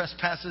us our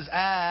trespasses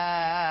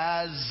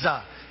as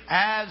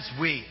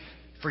we.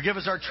 Forgive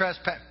us our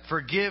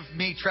forgive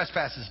me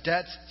trespasses,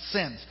 debts,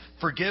 sins.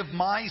 Forgive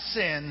my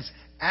sins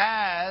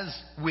as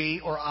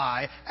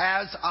I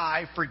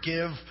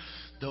forgive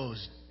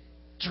those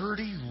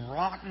dirty,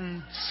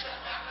 rotten,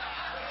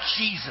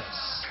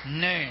 Jesus'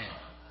 name.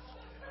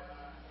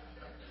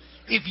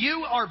 If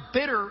you are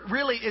bitter,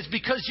 really, it's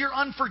because you're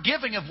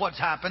unforgiving of what's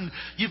happened.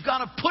 You've got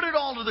to put it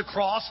all to the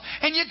cross,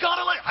 and you've got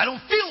to I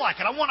don't feel like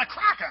it. I want to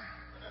crack him.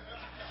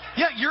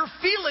 Yeah, you're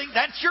feeling,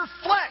 that's your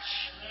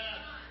flesh.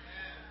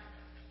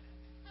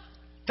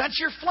 That's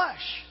your flesh.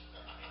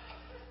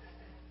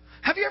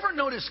 Have you ever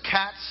noticed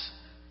cats?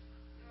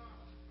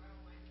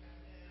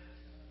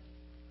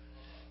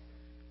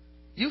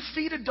 You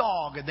feed a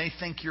dog and they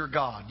think you're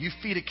God. You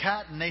feed a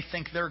cat and they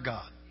think they're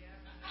God.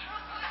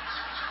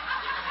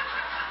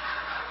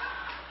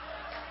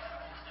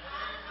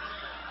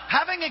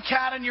 Having a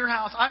cat in your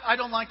house, I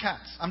don't like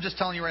cats. I'm just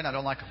telling you right now, I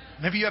don't like them.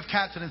 Maybe you have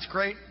cats and it's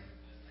great.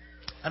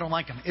 I don't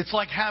like them. It's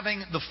like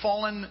having the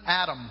fallen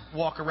Adam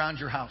walk around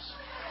your house.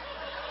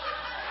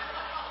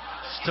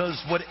 It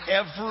does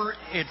whatever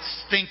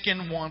it's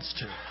thinking wants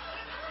to.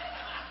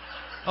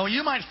 Oh,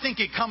 you might think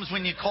it comes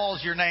when you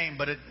calls your name,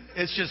 but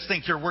it's just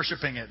think you're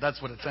worshiping it.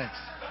 That's what it thinks.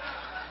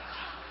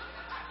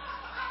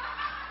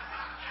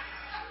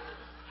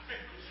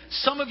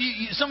 Some of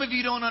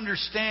you don't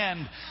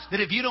understand that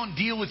if you don't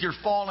deal with your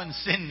fallen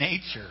sin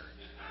nature,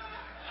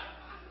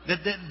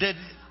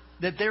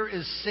 that there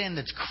is sin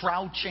that's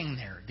crouching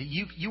there. That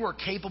you are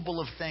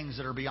capable of things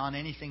that are beyond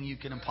anything you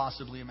can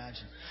possibly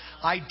imagine.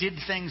 I did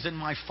things in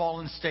my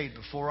fallen state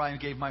before I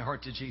gave my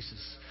heart to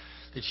Jesus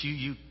that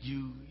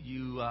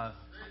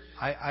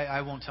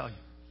I won't tell you.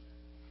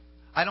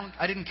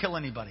 I didn't kill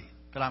anybody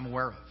that I'm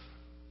aware of.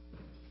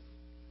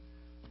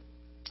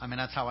 I mean,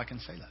 that's how I can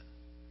say that.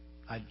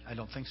 I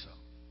don't think so,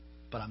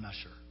 but I'm not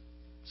sure.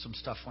 Some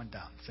stuff went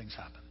down. Things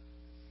happened.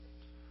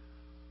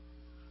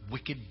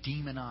 Wicked,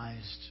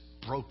 demonized,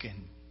 broken,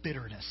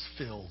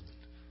 bitterness-filled,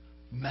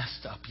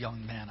 messed up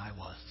young man I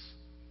was.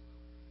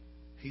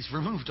 He's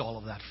removed all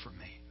of that from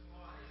me.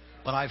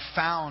 But I've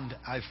found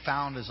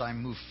as I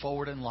move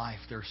forward in life,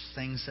 there's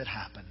things that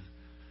happen.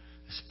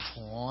 There's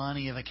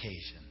plenty of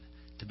occasion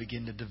to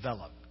begin to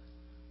develop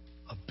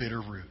a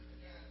bitter root,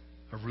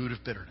 a root of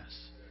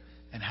bitterness.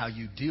 And how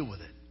you deal with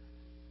it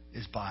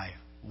is by,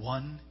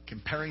 one,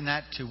 comparing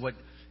that to what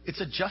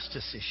it's a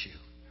justice issue.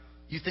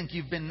 You think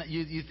you've been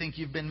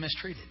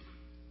mistreated.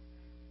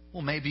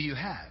 Well, maybe you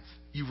have.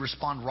 You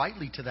respond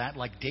rightly to that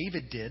like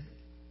David did,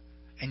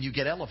 and you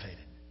get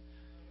elevated.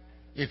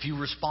 If you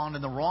respond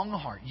in the wrong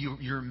heart,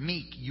 you're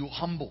meek, you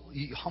humble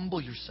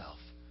yourself.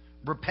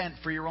 Repent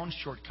for your own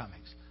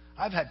shortcomings.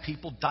 I've had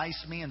people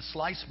dice me and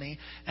slice me,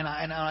 and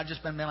I've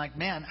just been like,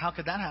 man, how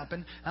could that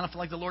happen? And I feel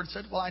like the Lord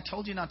said, well, I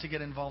told you not to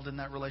get involved in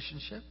that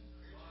relationship.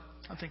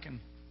 I'm thinking,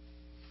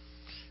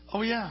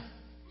 oh yeah,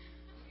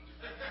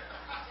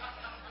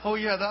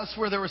 that's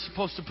where they were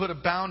supposed to put a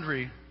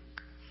boundary.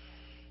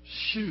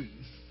 Shoot.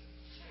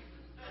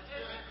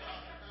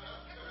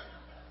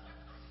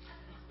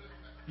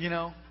 You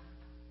know,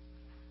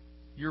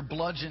 you're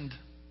bludgeoned.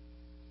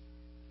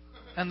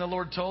 And the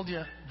Lord told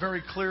you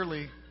very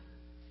clearly,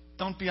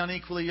 don't be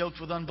unequally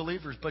yoked with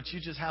unbelievers, but you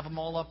just have them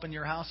all up in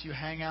your house. You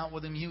hang out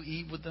with them. You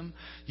eat with them.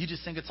 You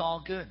just think it's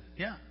all good.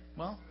 Yeah.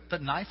 Well, the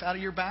knife out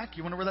of your back,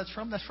 you wonder where that's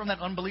from? That's from that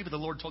unbeliever the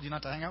Lord told you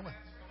not to hang out with.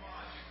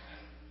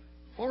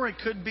 Or it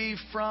could be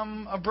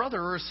from a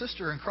brother or a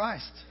sister in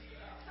Christ.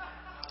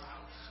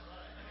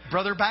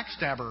 Brother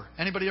backstabber.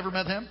 Anybody ever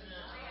met him?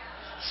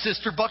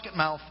 Sister bucket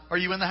mouth. Are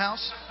you in the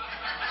house?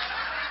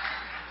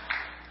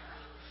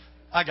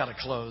 I got to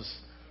close.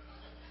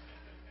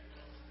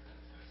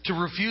 To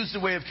refuse the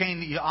way of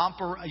Cain, you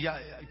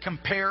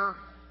compare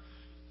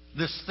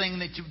this thing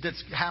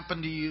that's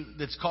happened to you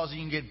that's causing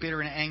you to get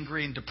bitter and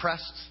angry and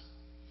depressed.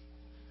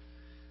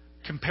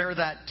 Compare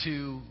that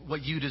to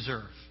what you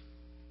deserve.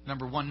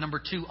 Number one. Number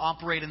two,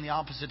 operate in the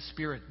opposite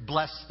spirit.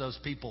 Bless those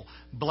people.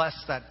 Bless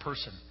that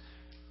person.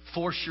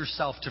 Force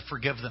yourself to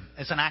forgive them.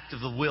 It's an act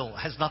of the will. It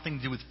has nothing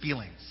to do with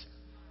feelings.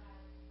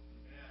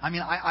 I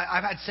mean,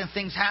 I've had some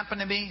things happen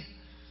to me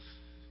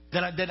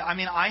that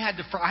I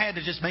had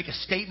to just make a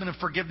statement of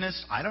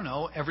forgiveness. I don't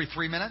know, every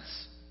 3 minutes,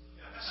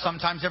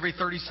 sometimes every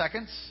 30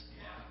 seconds.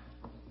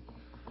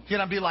 You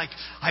know, I'd be like,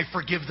 I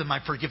forgive them.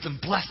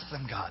 Bless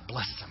them, God.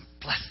 Bless them.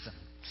 Bless them.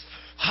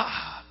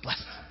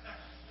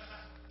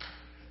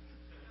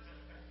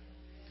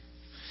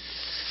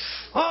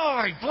 Oh,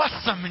 I bless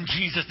them in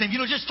Jesus' name. You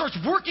know, it just starts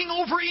working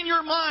over in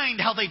your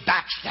mind how they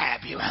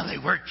backstab you, how they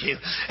worked you,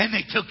 and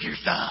they took your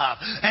stuff,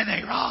 and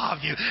they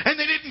robbed you, and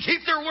they didn't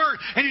keep their word.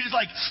 And you're just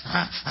like,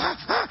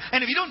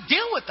 and if you don't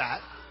deal with that,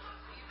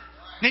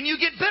 then you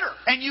get bitter,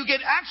 and you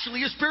get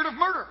actually a spirit of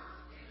murder.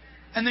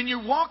 And then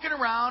you're walking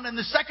around, and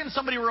the second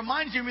somebody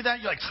reminds you of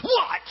that, you're like,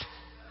 what?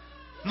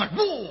 I'm like,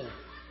 whoa.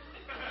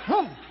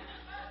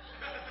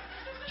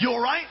 You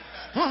all right?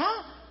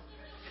 Uh-huh.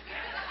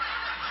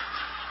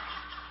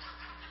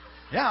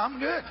 Yeah, I'm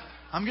good.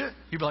 I'm good.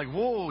 You'd be like,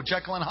 whoa,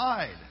 Jekyll and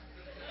Hyde.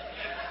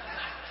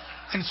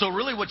 And so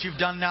really what you've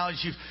done now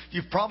is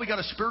you've probably got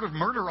a spirit of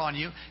murder on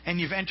you, and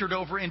you've entered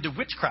over into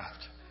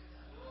witchcraft.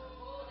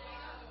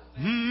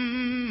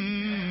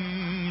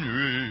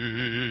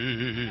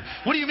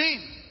 What do you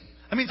mean?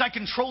 That means I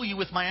control you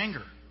with my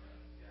anger.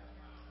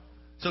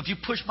 So if you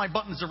push my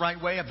buttons the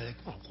right way, I'd be like,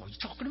 oh, are you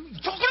talking to me? You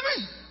talking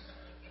to me?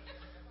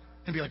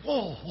 And be like,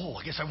 oh,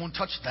 I guess I won't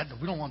touch that.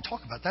 We don't want to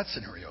talk about that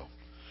scenario.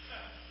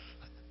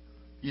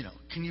 You know,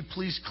 would you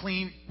please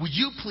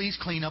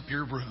clean up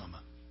your room?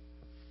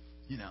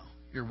 You know,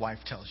 your wife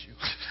tells you.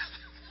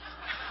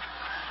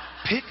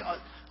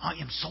 I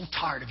am so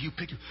tired of you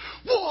picking.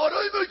 What?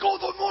 I make all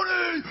the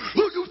money.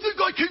 Oh, you think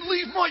I can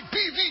leave my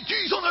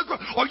BVDs on the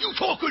ground? Are you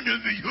talking to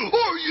me?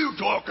 Are you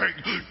talking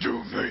to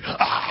me?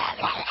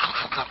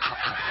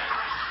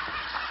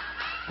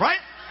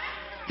 Right?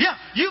 Yeah,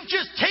 you've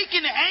just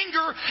taken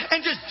anger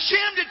and just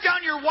jammed it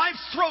down your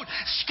wife's throat,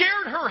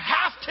 scared her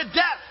half to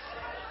death.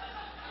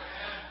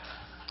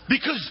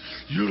 Because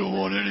you don't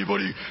want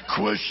anybody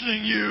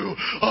questioning you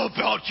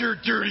about your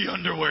dirty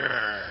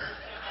underwear.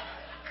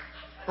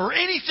 Or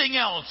anything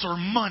else, or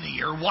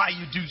money, or why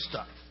you do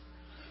stuff.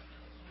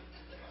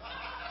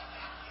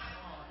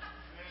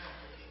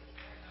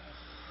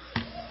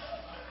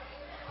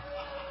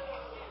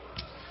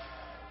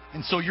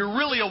 And so you're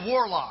really a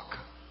warlock.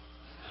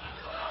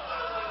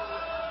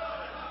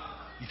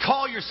 You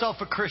call yourself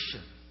a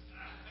Christian,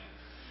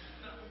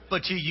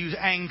 but you use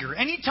anger.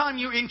 Anytime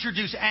you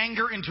introduce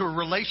anger into a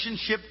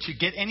relationship to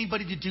get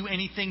anybody to do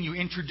anything, you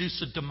introduce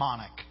a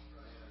demonic.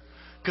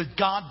 Because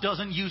God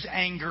doesn't use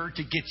anger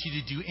to get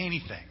you to do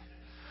anything.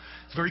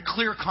 It's very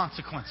clear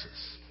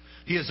consequences.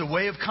 He has a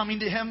way of coming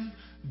to Him.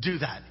 Do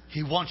that.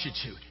 He wants you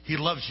to. He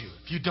loves you.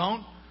 If you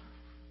don't,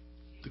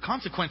 the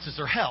consequences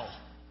are hell.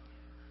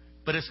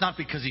 But it's not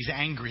because He's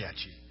angry at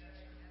you.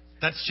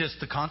 That's just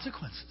the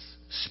consequences.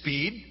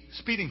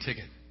 Speeding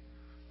ticket.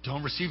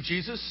 Don't receive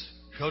Jesus,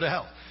 go to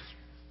hell.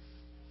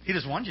 He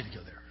doesn't want you to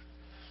go there.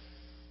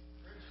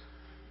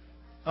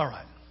 All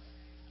right.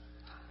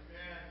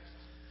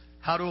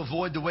 How to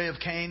avoid the way of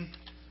Cain?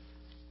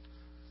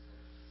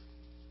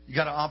 You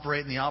got to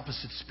operate in the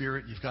opposite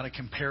spirit. You've got to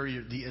compare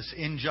the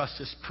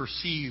injustice,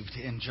 perceived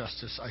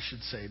injustice, I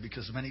should say,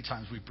 because many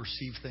times we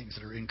perceive things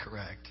that are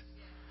incorrect.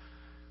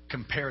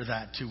 Compare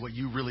that to what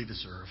you really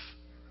deserve.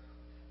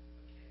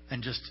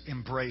 And just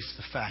embrace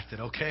the fact that,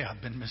 okay,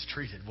 I've been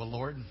mistreated. Well,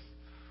 Lord,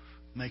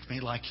 make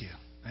me like you.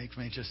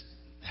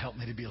 Help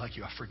me to be like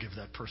you. I forgive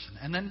that person.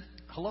 And then,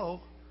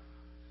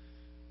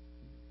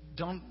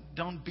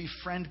 don't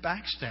befriend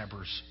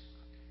backstabbers.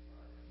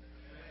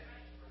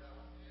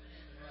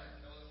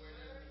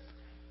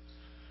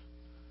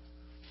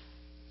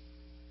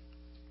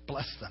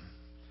 Bless them.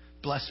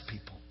 Bless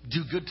people.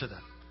 Do good to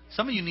them.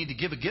 Some of you need to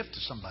give a gift to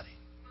somebody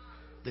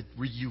that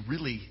you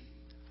really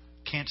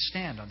can't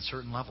stand on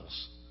certain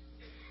levels.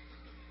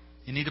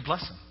 You need to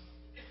bless them.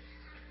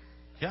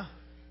 Yeah.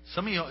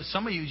 Some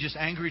of you just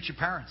angry at your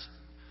parents.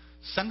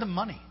 Send them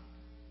money.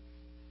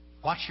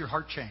 Watch your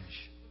heart change.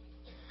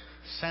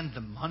 Send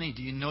them money.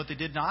 Do you know what they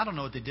did? No, I don't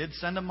know what they did.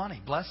 Send them money.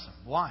 Bless them.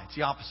 Why? It's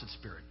the opposite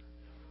spirit.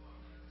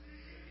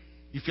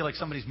 You feel like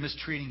somebody's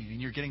mistreating you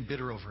and you're getting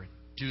bitter over it.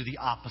 Do the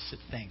opposite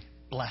thing.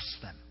 Bless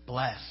them.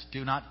 Bless.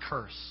 Do not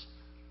curse.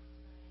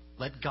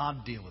 Let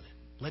God deal with it.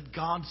 Let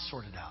God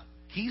sort it out.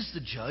 He's the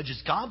judge.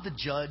 Is God the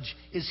judge?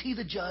 Is He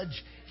the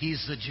judge?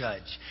 He's the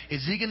judge.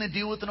 Is He going to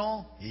deal with it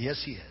all?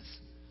 Yes, He is.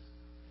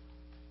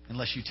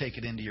 Unless you take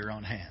it into your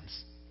own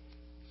hands.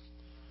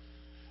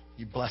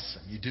 You bless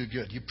them. You do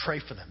good. You pray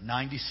for them.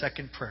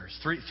 90-second prayers.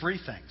 Three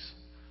things.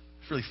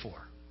 Really 4.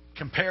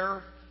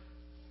 Compare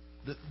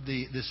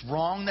this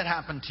wrong that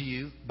happened to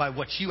you by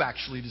what you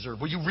actually deserve.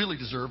 What you really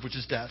deserve, which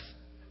is death.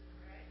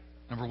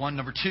 Number 1.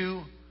 Number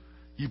 2,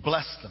 you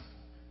bless them.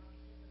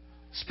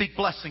 Speak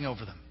blessing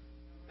over them.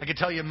 I could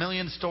tell you a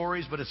million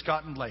stories, but it's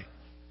gotten late.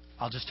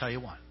 I'll just tell you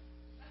one.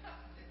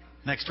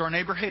 Next door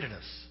neighbor hated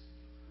us.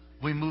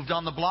 We moved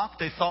on the block.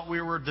 They thought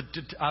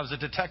I was a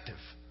detective.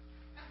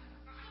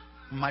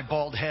 My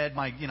bald head,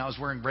 I was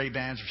wearing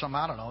Ray-Bans or something.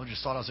 I don't know. They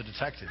just thought I was a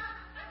detective.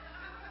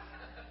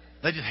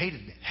 They just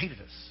hated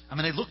us. I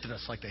mean, they looked at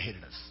us like they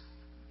hated us.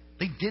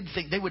 They did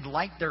think they would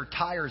light their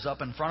tires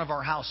up in front of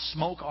our house,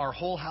 smoke our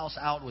whole house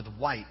out with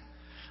white.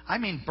 I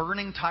mean,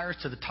 burning tires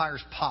till the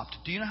tires popped.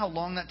 Do you know how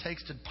long that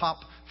takes to pop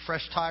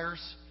fresh tires?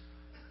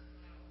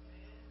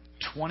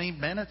 20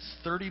 minutes,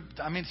 30.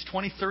 I mean, it's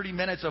 20, 30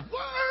 minutes of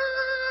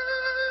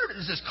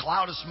there's this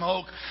cloud of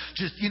smoke.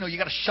 Just, you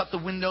got to shut the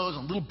windows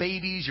and little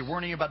babies. You're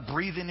worrying about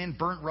breathing in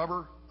burnt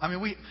rubber. I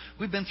mean,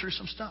 we've been through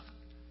some stuff.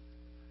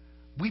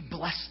 We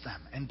bless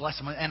them and bless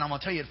them. And I'm going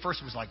to tell you, at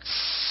first it was like,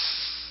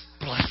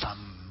 bless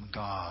them,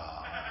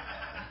 God.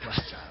 Bless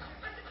them.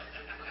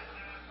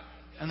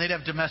 And they'd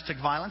have domestic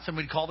violence and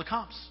we'd call the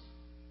cops.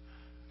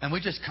 And we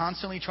just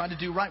constantly tried to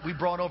do right. We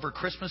brought over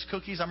Christmas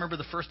cookies. I remember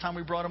the first time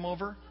we brought them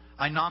over.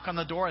 I knock on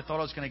the door. I thought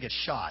I was going to get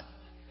shot.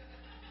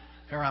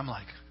 Here I'm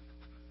like,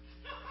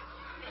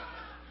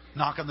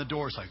 knock on the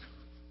door. It's like,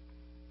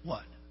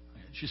 what?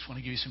 Just want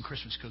to give you some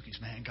Christmas cookies,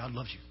 man. God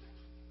loves you.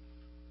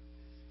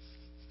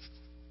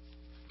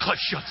 Clutch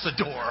shuts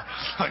the door.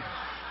 Like,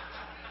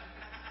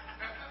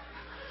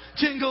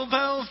 jingle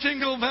bells,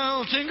 jingle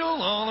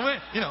all the way.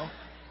 You know.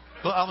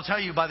 But I will tell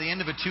you, by the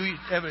end of a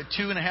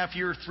 2.5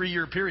 year, 3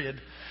 year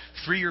period,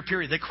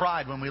 they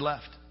cried when we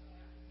left.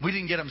 We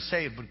didn't get them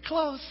saved, but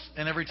close.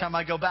 And every time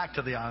I go back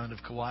to the island of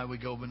Kauai, we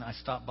go and I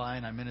stop by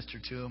and I minister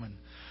to them, and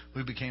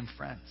we became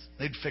friends.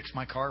 They'd fix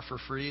my car for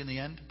free in the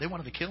end. They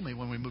wanted to kill me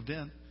when we moved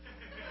in.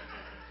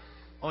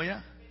 Oh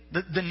yeah,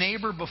 the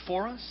neighbor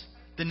before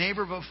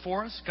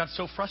us got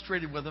so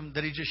frustrated with him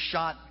that he just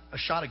shot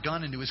a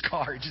gun into his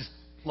car. He just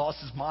lost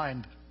his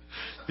mind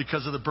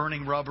because of the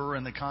burning rubber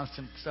and the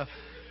constant stuff.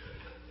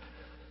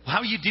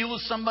 How you deal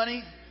with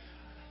somebody,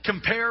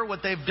 compare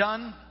what they've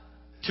done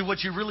to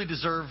what you really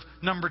deserve.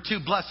 Number 2,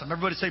 bless them.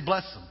 Everybody say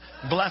bless them.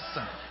 Bless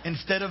them.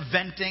 Instead of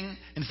venting,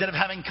 instead of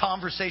having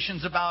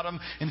conversations about them,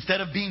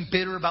 instead of being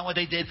bitter about what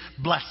they did,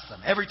 bless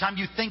them. Every time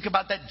you think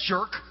about that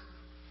jerk,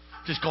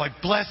 just go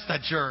like, bless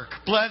that jerk.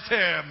 Bless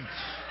him.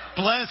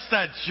 Bless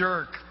that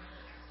jerk.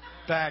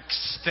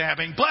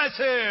 Backstabbing. Bless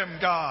him,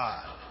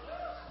 God.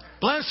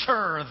 Bless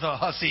her, the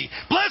hussy.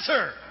 Bless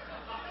her.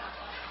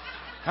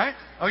 All right?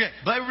 Okay.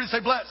 Everybody say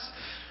bless.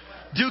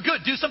 Do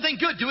good. Do something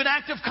good. Do an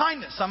act of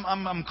kindness.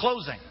 I'm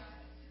closing.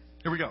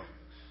 Here we go.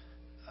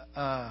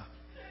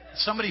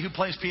 Somebody who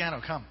plays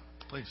piano, come,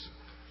 please.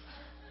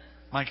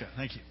 Micah,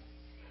 thank you.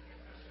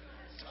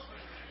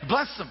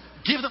 Bless them.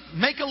 Give them.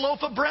 Make a loaf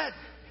of bread.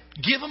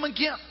 Give them a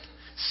gift.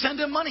 Send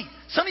them money.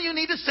 Some of you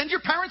need to send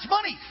your parents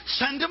money.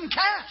 Send them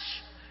cash.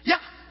 Yeah.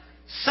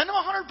 Send them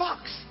 $100.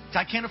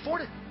 I can't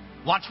afford it.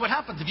 Watch what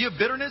happens. If you have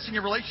bitterness in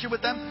your relationship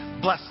with them,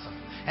 bless them.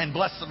 And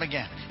bless them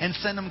again. And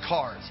send them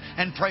cards.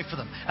 And pray for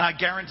them. And I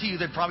guarantee you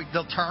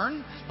they'll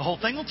turn. The whole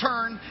thing will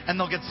turn. And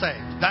they'll get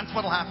saved. That's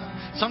what will happen.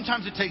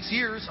 Sometimes it takes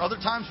years. Other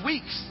times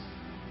weeks.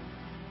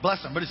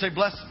 Bless them. But say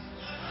bless them.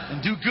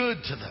 And do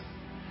good to them.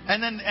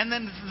 And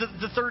then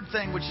the third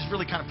thing, which is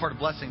really kind of part of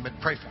blessing, but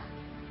pray for them.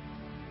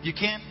 You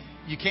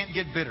can't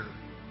get bitter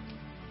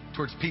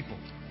towards people.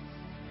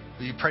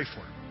 But you pray for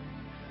them.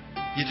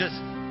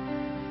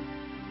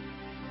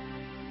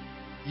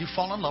 You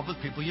fall in love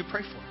with people you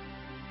pray for.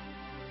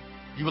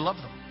 You will love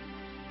them.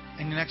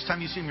 And the next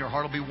time you see them, your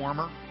heart will be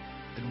warmer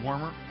and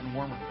warmer and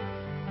warmer.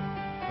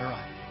 All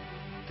right.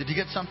 Did you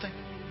get something?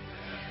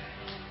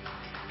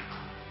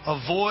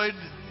 Avoid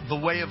the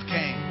way of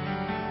Cain.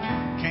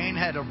 Cain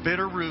had a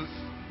bitter root.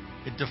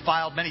 It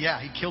defiled many. Yeah,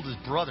 he killed his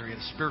brother. He had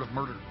a spirit of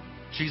murder.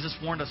 Jesus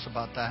warned us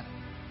about that.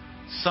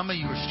 Some of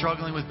you are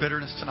struggling with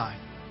bitterness tonight.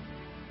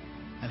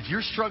 And if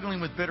you're struggling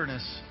with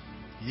bitterness,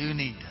 you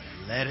need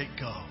to let it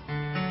go.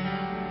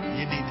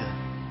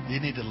 You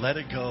need to let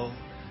it go.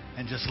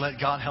 And just let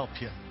God help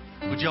you.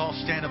 Would you all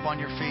stand up on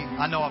your feet?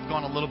 I know I've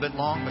gone a little bit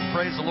long, but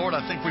praise the Lord,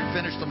 I think we've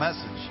finished the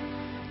message.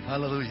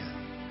 Hallelujah.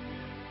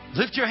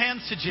 Lift your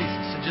hands to Jesus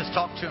and just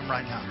talk to Him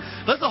right now.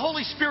 Let the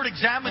Holy Spirit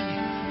examine you.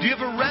 Do you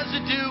have a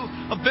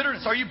residue of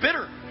bitterness? Are you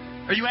bitter?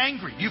 Are you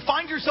angry? Do you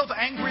find yourself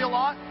angry a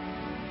lot?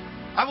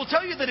 I will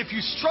tell you that if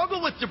you struggle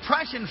with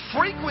depression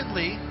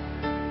frequently,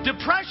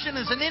 depression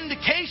is an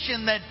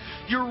indication that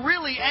you're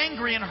really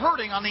angry and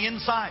hurting on the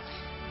inside.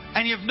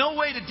 And you have no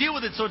way to deal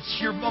with it, so it's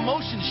your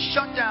emotions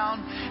shut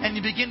down and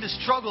you begin to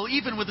struggle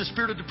even with the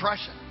spirit of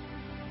depression.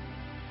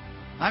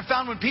 I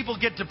found when people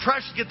get the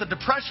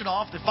depression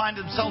off, they find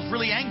themselves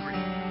really angry.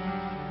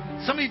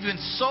 Some of you have been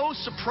so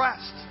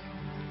suppressed.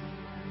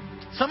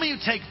 Some of you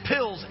take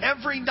pills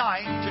every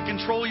night to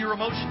control your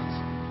emotions.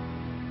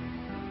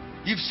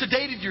 You've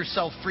sedated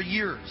yourself for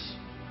years.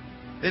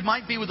 It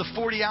might be with a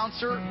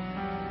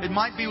 40-ouncer. It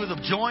might be with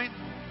a joint.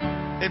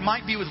 It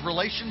might be with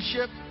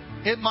relationship.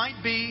 It might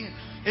be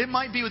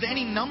with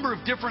any number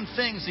of different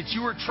things that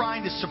you are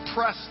trying to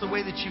suppress the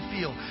way that you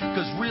feel.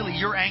 Because really,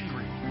 you're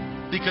angry.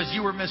 Because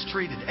you were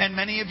mistreated. And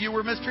many of you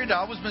were mistreated.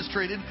 I was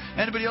mistreated.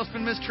 Anybody else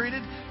been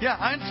mistreated? Yeah,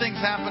 I had things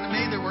happen to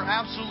me that were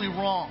absolutely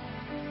wrong.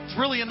 It's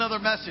really another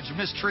message,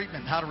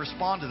 mistreatment, how to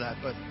respond to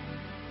that. But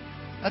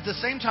at the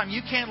same time,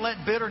 you can't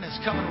let bitterness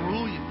come and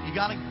rule you. You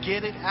got to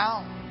get it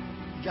out.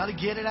 You got to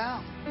get it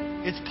out.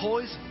 It's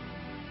poison.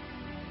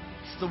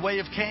 It's the way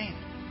of Cain.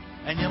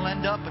 And you'll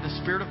end up in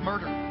a spirit of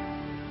murder.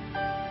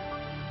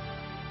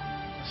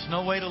 There's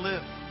no way to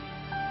live.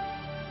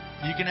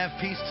 You can have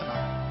peace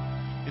tonight.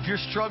 If you're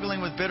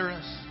struggling with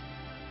bitterness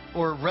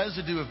or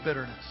residue of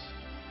bitterness,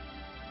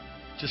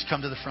 just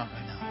come to the front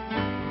right now.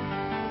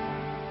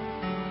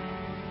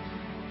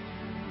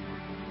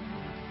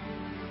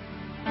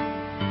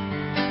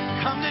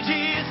 Come to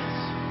Jesus.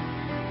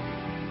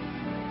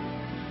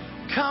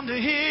 Come to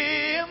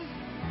Him.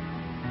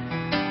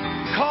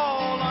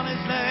 Call on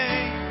His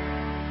name.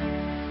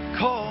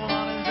 Call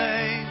on His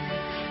name.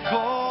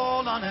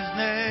 Call on His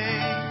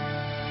name.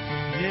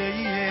 Yeah,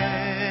 yeah.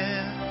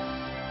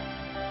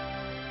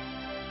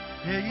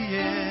 Yeah,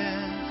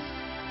 yes.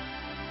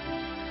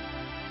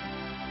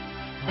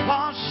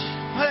 Wash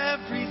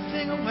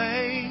everything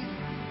away.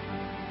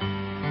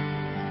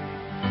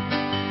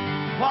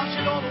 Wash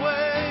it all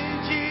away,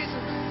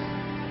 Jesus.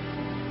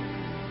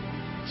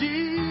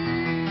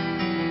 Jesus.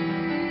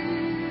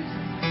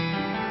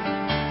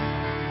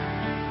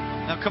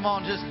 Now come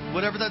on, just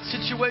whatever that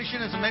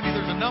situation is, and maybe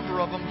there's a number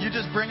of them, you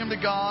just bring them to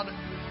God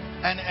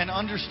and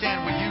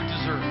understand what you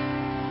deserve.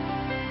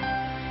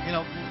 You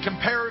know,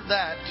 compare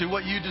that to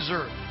what you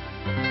deserve.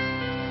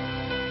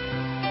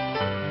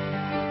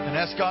 And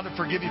ask God to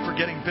forgive you for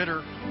getting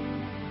bitter.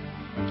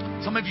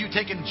 Some of you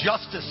taking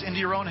justice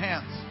into your own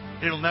hands.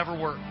 It'll never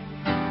work.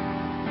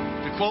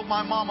 To quote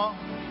my mama,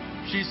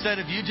 she said,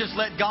 if you just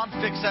let God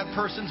fix that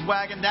person's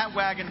wagon, that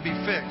wagon will be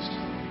fixed.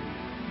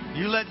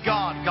 You let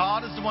God.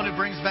 God is the one who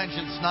brings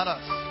vengeance, not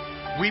us.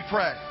 We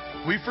pray.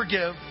 We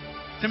forgive.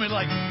 I mean,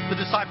 like the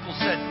disciples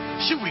said,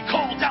 should we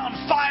call down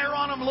fire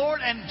on them,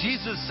 Lord? And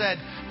Jesus said,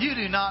 you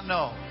do not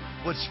know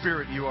what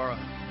spirit you are of.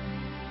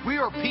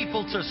 We are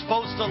people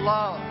supposed to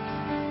love.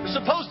 We're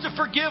supposed to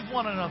forgive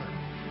one another.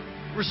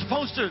 We're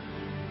supposed to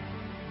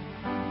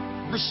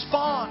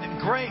respond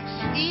in grace,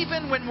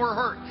 even when we're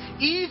hurt,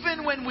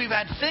 even when we've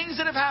had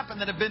things that have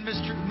happened that have been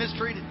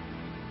mistreated.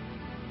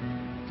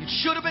 It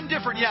should have been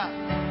different, yeah.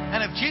 And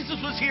if Jesus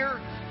was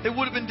here, it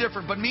would have been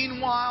different. But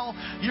meanwhile,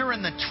 you're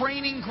in the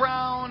training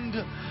ground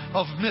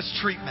of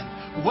mistreatment.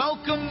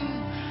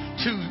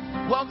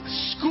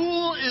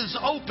 School is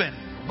open.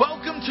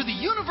 Welcome to the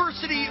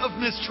University of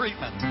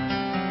Mistreatment.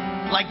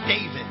 Like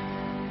David.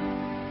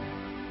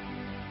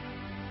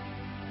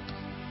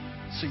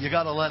 So you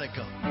got to let it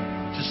go.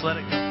 Just let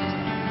it go.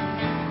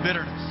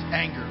 Bitterness,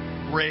 anger,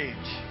 rage.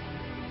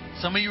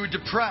 Some of you are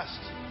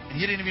depressed. And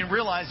you didn't even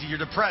realize that you're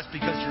depressed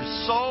because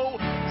you're so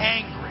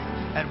angry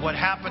at what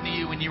happened to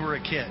you when you were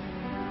a kid.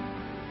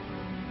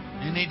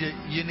 You need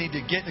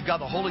to get to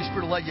God. The Holy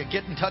Spirit will let you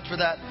get in touch with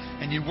that,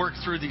 and you work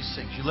through these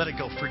things. You let it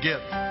go. Forgive.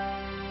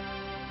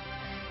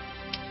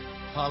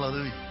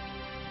 Hallelujah.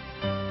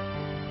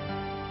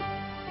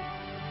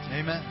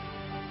 Amen.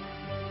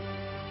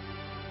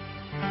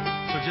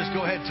 So just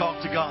go ahead and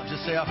talk to God.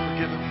 Just say, I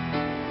forgive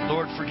him.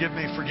 Lord, forgive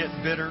me for getting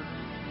bitter.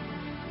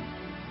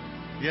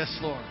 Yes,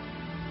 Lord.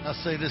 Now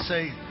say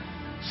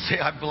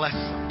I bless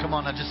them. Come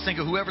on, now just think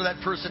of whoever that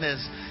person is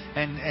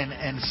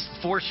and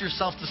force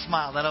yourself to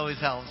smile. That always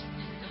helps.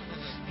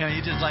 You know,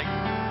 you just like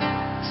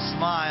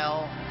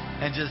smile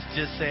and just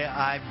say,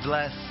 I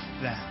bless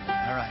them.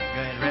 All right,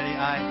 go ahead. Ready?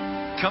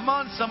 Come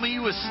on, some of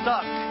you are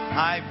stuck.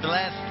 I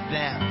bless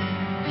them.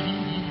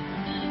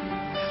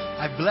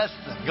 I bless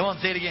them. Go on,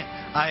 say it again.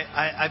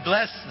 I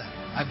bless them.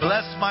 I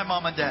bless my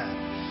mom and dad.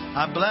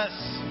 I bless,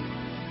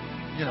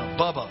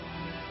 Bubba.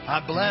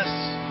 I bless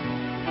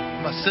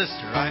my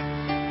sister.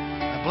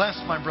 I bless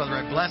my brother.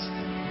 I bless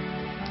them.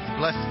 I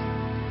bless them.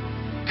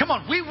 Come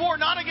on, we war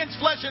not against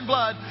flesh and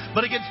blood,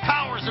 but against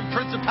powers and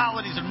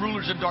principalities and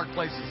rulers in dark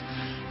places.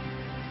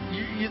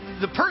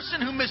 The person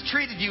who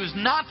mistreated you is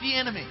not the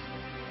enemy.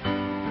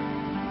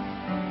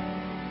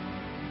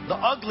 The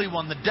ugly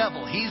one, the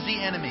devil, he's the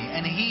enemy.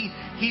 And he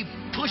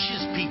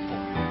pushes people,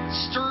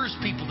 stirs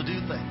people to do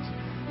things.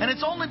 And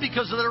it's only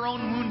because of their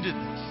own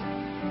woundedness.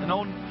 And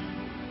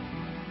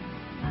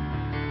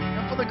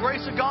for the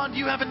grace of God,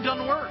 you haven't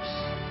done worse.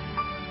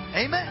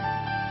 Amen.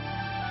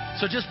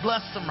 So just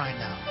bless them right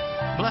now.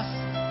 Bless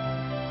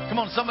them. Come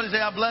on, somebody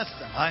say, I bless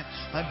them. I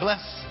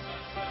bless them.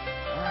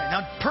 All right.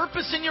 Now,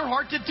 purpose in your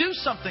heart to do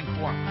something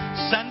for them.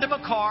 Send them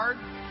a card.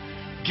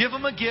 Give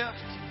them a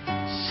gift.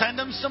 Send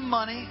them some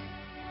money.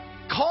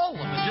 Call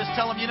them and just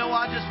tell them,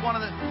 I just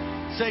wanted to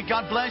say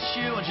God bless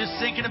you and just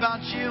thinking about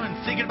you and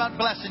thinking about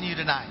blessing you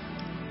tonight.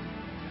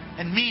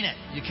 And mean it.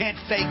 You can't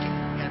fake it.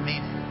 You gotta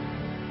mean it.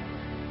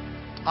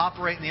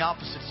 Operate in the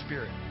opposite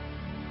spirit.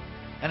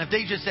 And if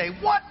they just say,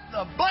 what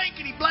the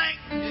blankety blank,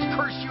 and just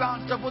curse you out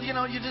and stuff, well,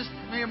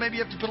 maybe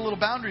you have to put a little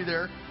boundary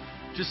there.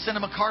 Just send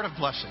them a card of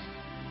blessing.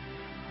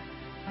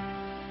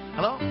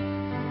 Hello?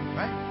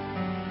 Right?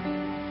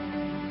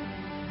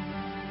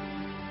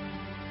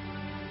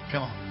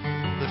 Come on.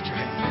 Lift your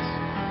hands.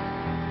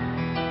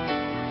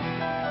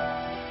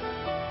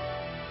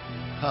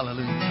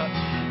 Hallelujah. Touch,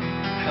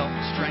 help,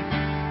 strengthen.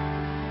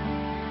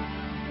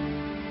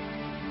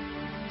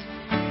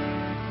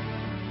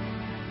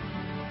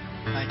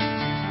 Thank you,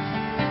 Jesus.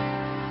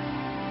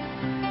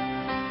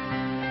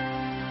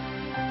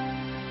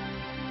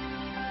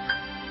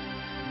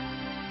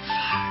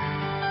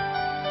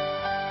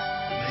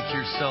 Make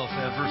yourself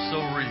ever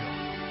so real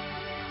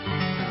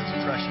to this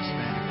precious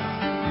man of God.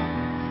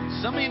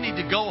 Some of you need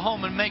to go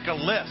home and make a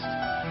list.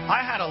 I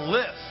had a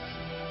list.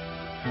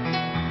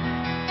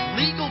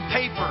 Legal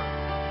paper,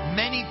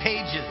 many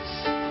pages.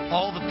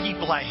 All the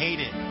people I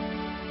hated.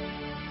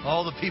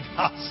 All the people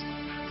I was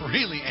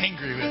really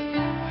angry with.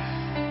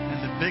 And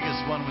the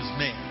biggest one was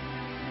me.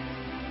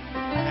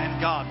 And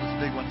God was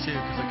a big one too,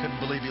 because I couldn't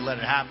believe He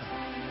let it happen.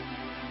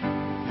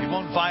 He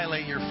won't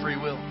violate your free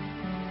will.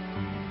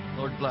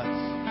 Lord bless.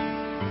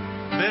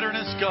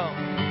 Bitterness, go.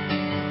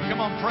 Come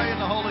on, pray in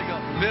the Holy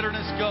Ghost.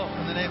 Bitterness, go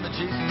in the name of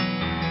Jesus.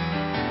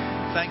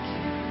 Thank you.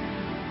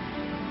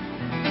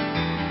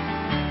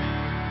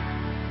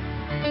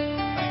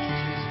 Thank you,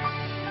 Jesus.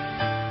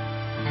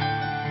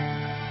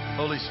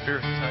 Holy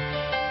Spirit, touch.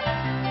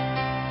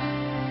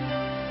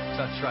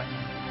 Touch right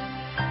now.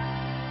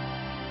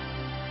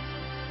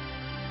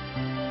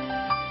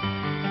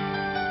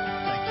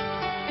 Thank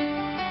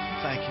you.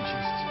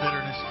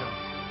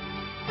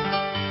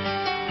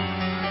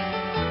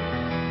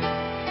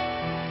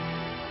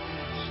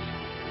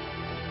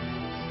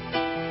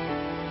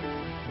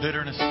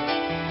 Bitterness.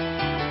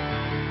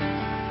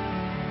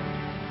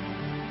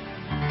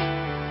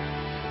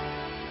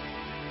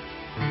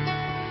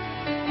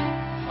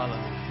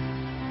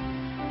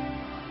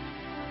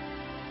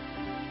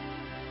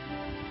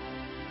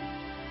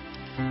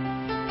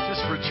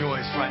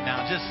 Rejoice right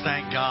now. Just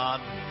thank God.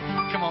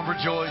 Come on,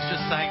 rejoice.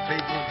 Just thank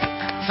people.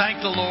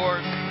 Thank the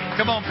Lord.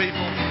 Come on,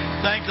 people.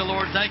 Thank the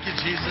Lord. Thank you,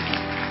 Jesus.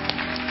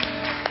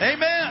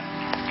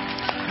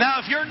 Amen. Now,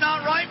 if you're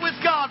not right with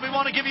God, we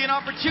want to give you an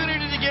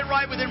opportunity to get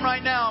right with Him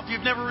right now. If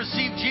you've never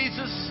received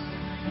Jesus,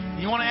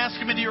 you want to ask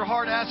Him into your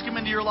heart, ask Him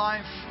into your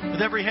life. With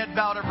every head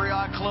bowed, every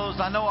eye closed.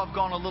 I know I've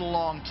gone a little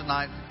long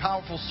tonight.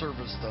 Powerful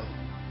service, though.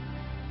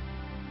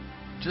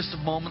 Just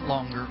a moment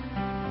longer.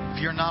 If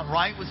you're not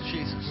right with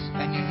Jesus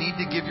and you need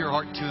to give your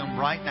heart to Him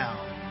right now,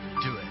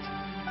 do it.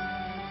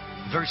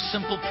 A very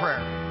simple prayer.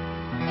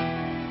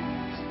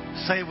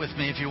 Say it with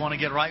me if you want to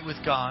get right with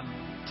God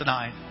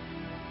tonight.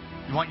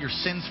 You want your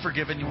sins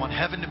forgiven. You want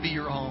heaven to be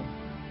your home.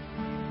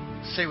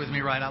 Say with me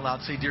right out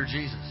loud. Say, Dear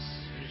Jesus,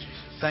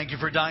 thank you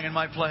for dying in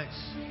my place.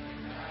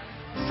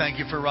 Thank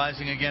you for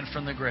rising again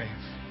from the grave.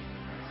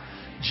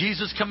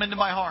 Jesus, come into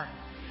my heart.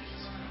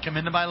 Come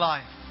into my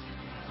life.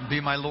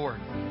 Be my Lord.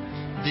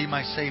 Be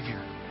my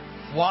Savior.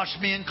 Wash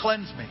me and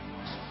cleanse me.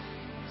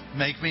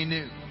 Make me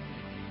new.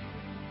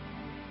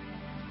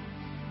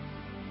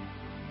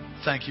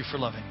 Thank you for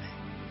loving me.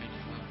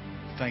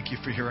 Thank you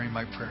for hearing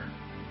my prayer.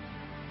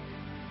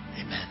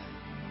 Amen.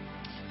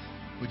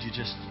 Would you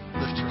just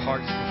lift your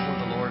hearts before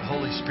the Lord?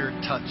 Holy Spirit,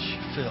 touch,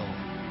 fill.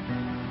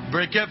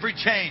 Break every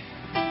chain,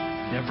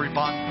 every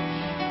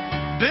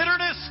bondage.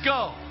 Bitterness,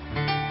 go.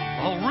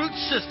 The whole root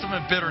system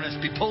of bitterness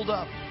be pulled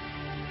up.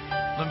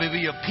 Let me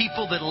be a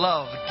people that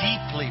love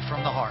deeply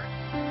from the heart.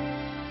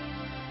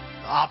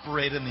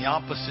 Operate in the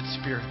opposite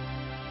spirit.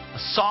 A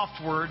soft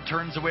word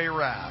turns away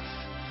wrath.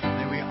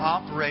 May we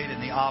operate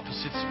in the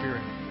opposite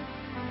spirit.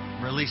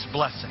 Release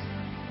blessing,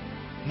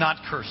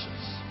 not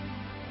curses.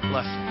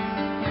 Blessing.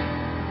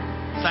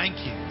 Thank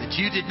you that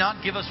you did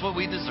not give us what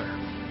we deserve,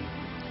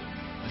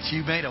 but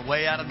you made a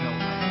way out of no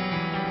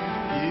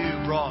way.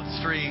 You brought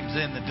streams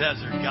in the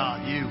desert,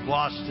 God. You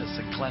washed us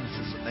and cleansed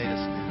us and made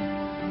us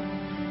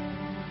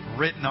new.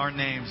 Written our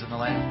names in the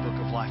Lamb's Book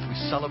of Life. We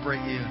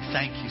celebrate you and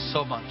thank you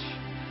so much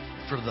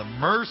for the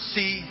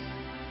mercy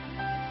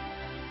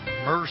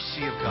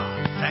of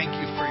God. Thank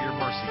you for your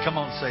mercy. Come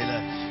on, say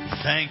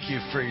that. Thank you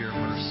for your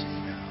mercy,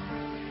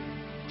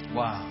 God.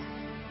 Wow.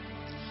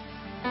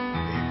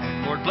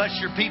 Amen. Lord, bless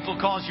your people.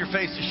 Cause your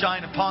face to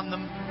shine upon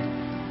them.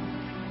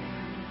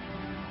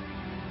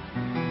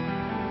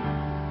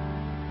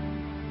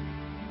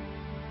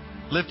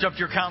 Lift up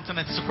your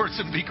countenance towards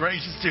them. Be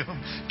gracious to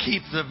them.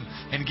 Keep them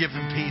and give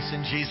them peace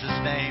in Jesus'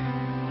 name.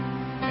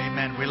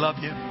 Amen. We love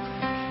you.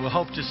 We'll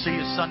hope to see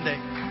you Sunday.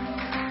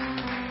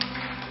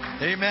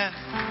 Amen.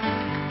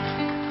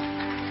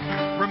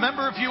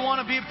 Remember, if you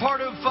want to be a part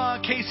of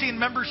KC and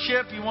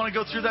membership, you want to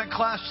go through that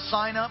class,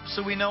 sign up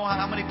so we know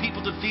how many people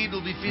to feed.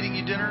 We'll be feeding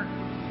you dinner.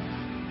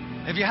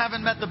 If you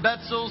haven't met the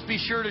Betzels, be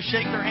sure to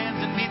shake their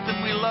hands and meet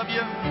them. We love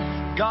you.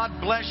 God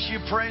bless you.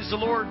 Praise the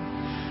Lord.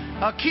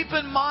 Keep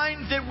in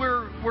mind that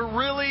we're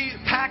really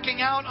packing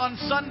out on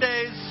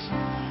Sundays.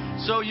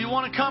 So you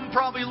want to come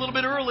probably a little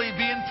bit early.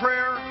 Be in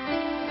prayer.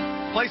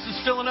 Place is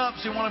filling up,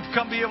 so you want to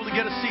come be able to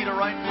get a seat, all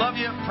right? Love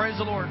you. Praise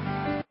the Lord.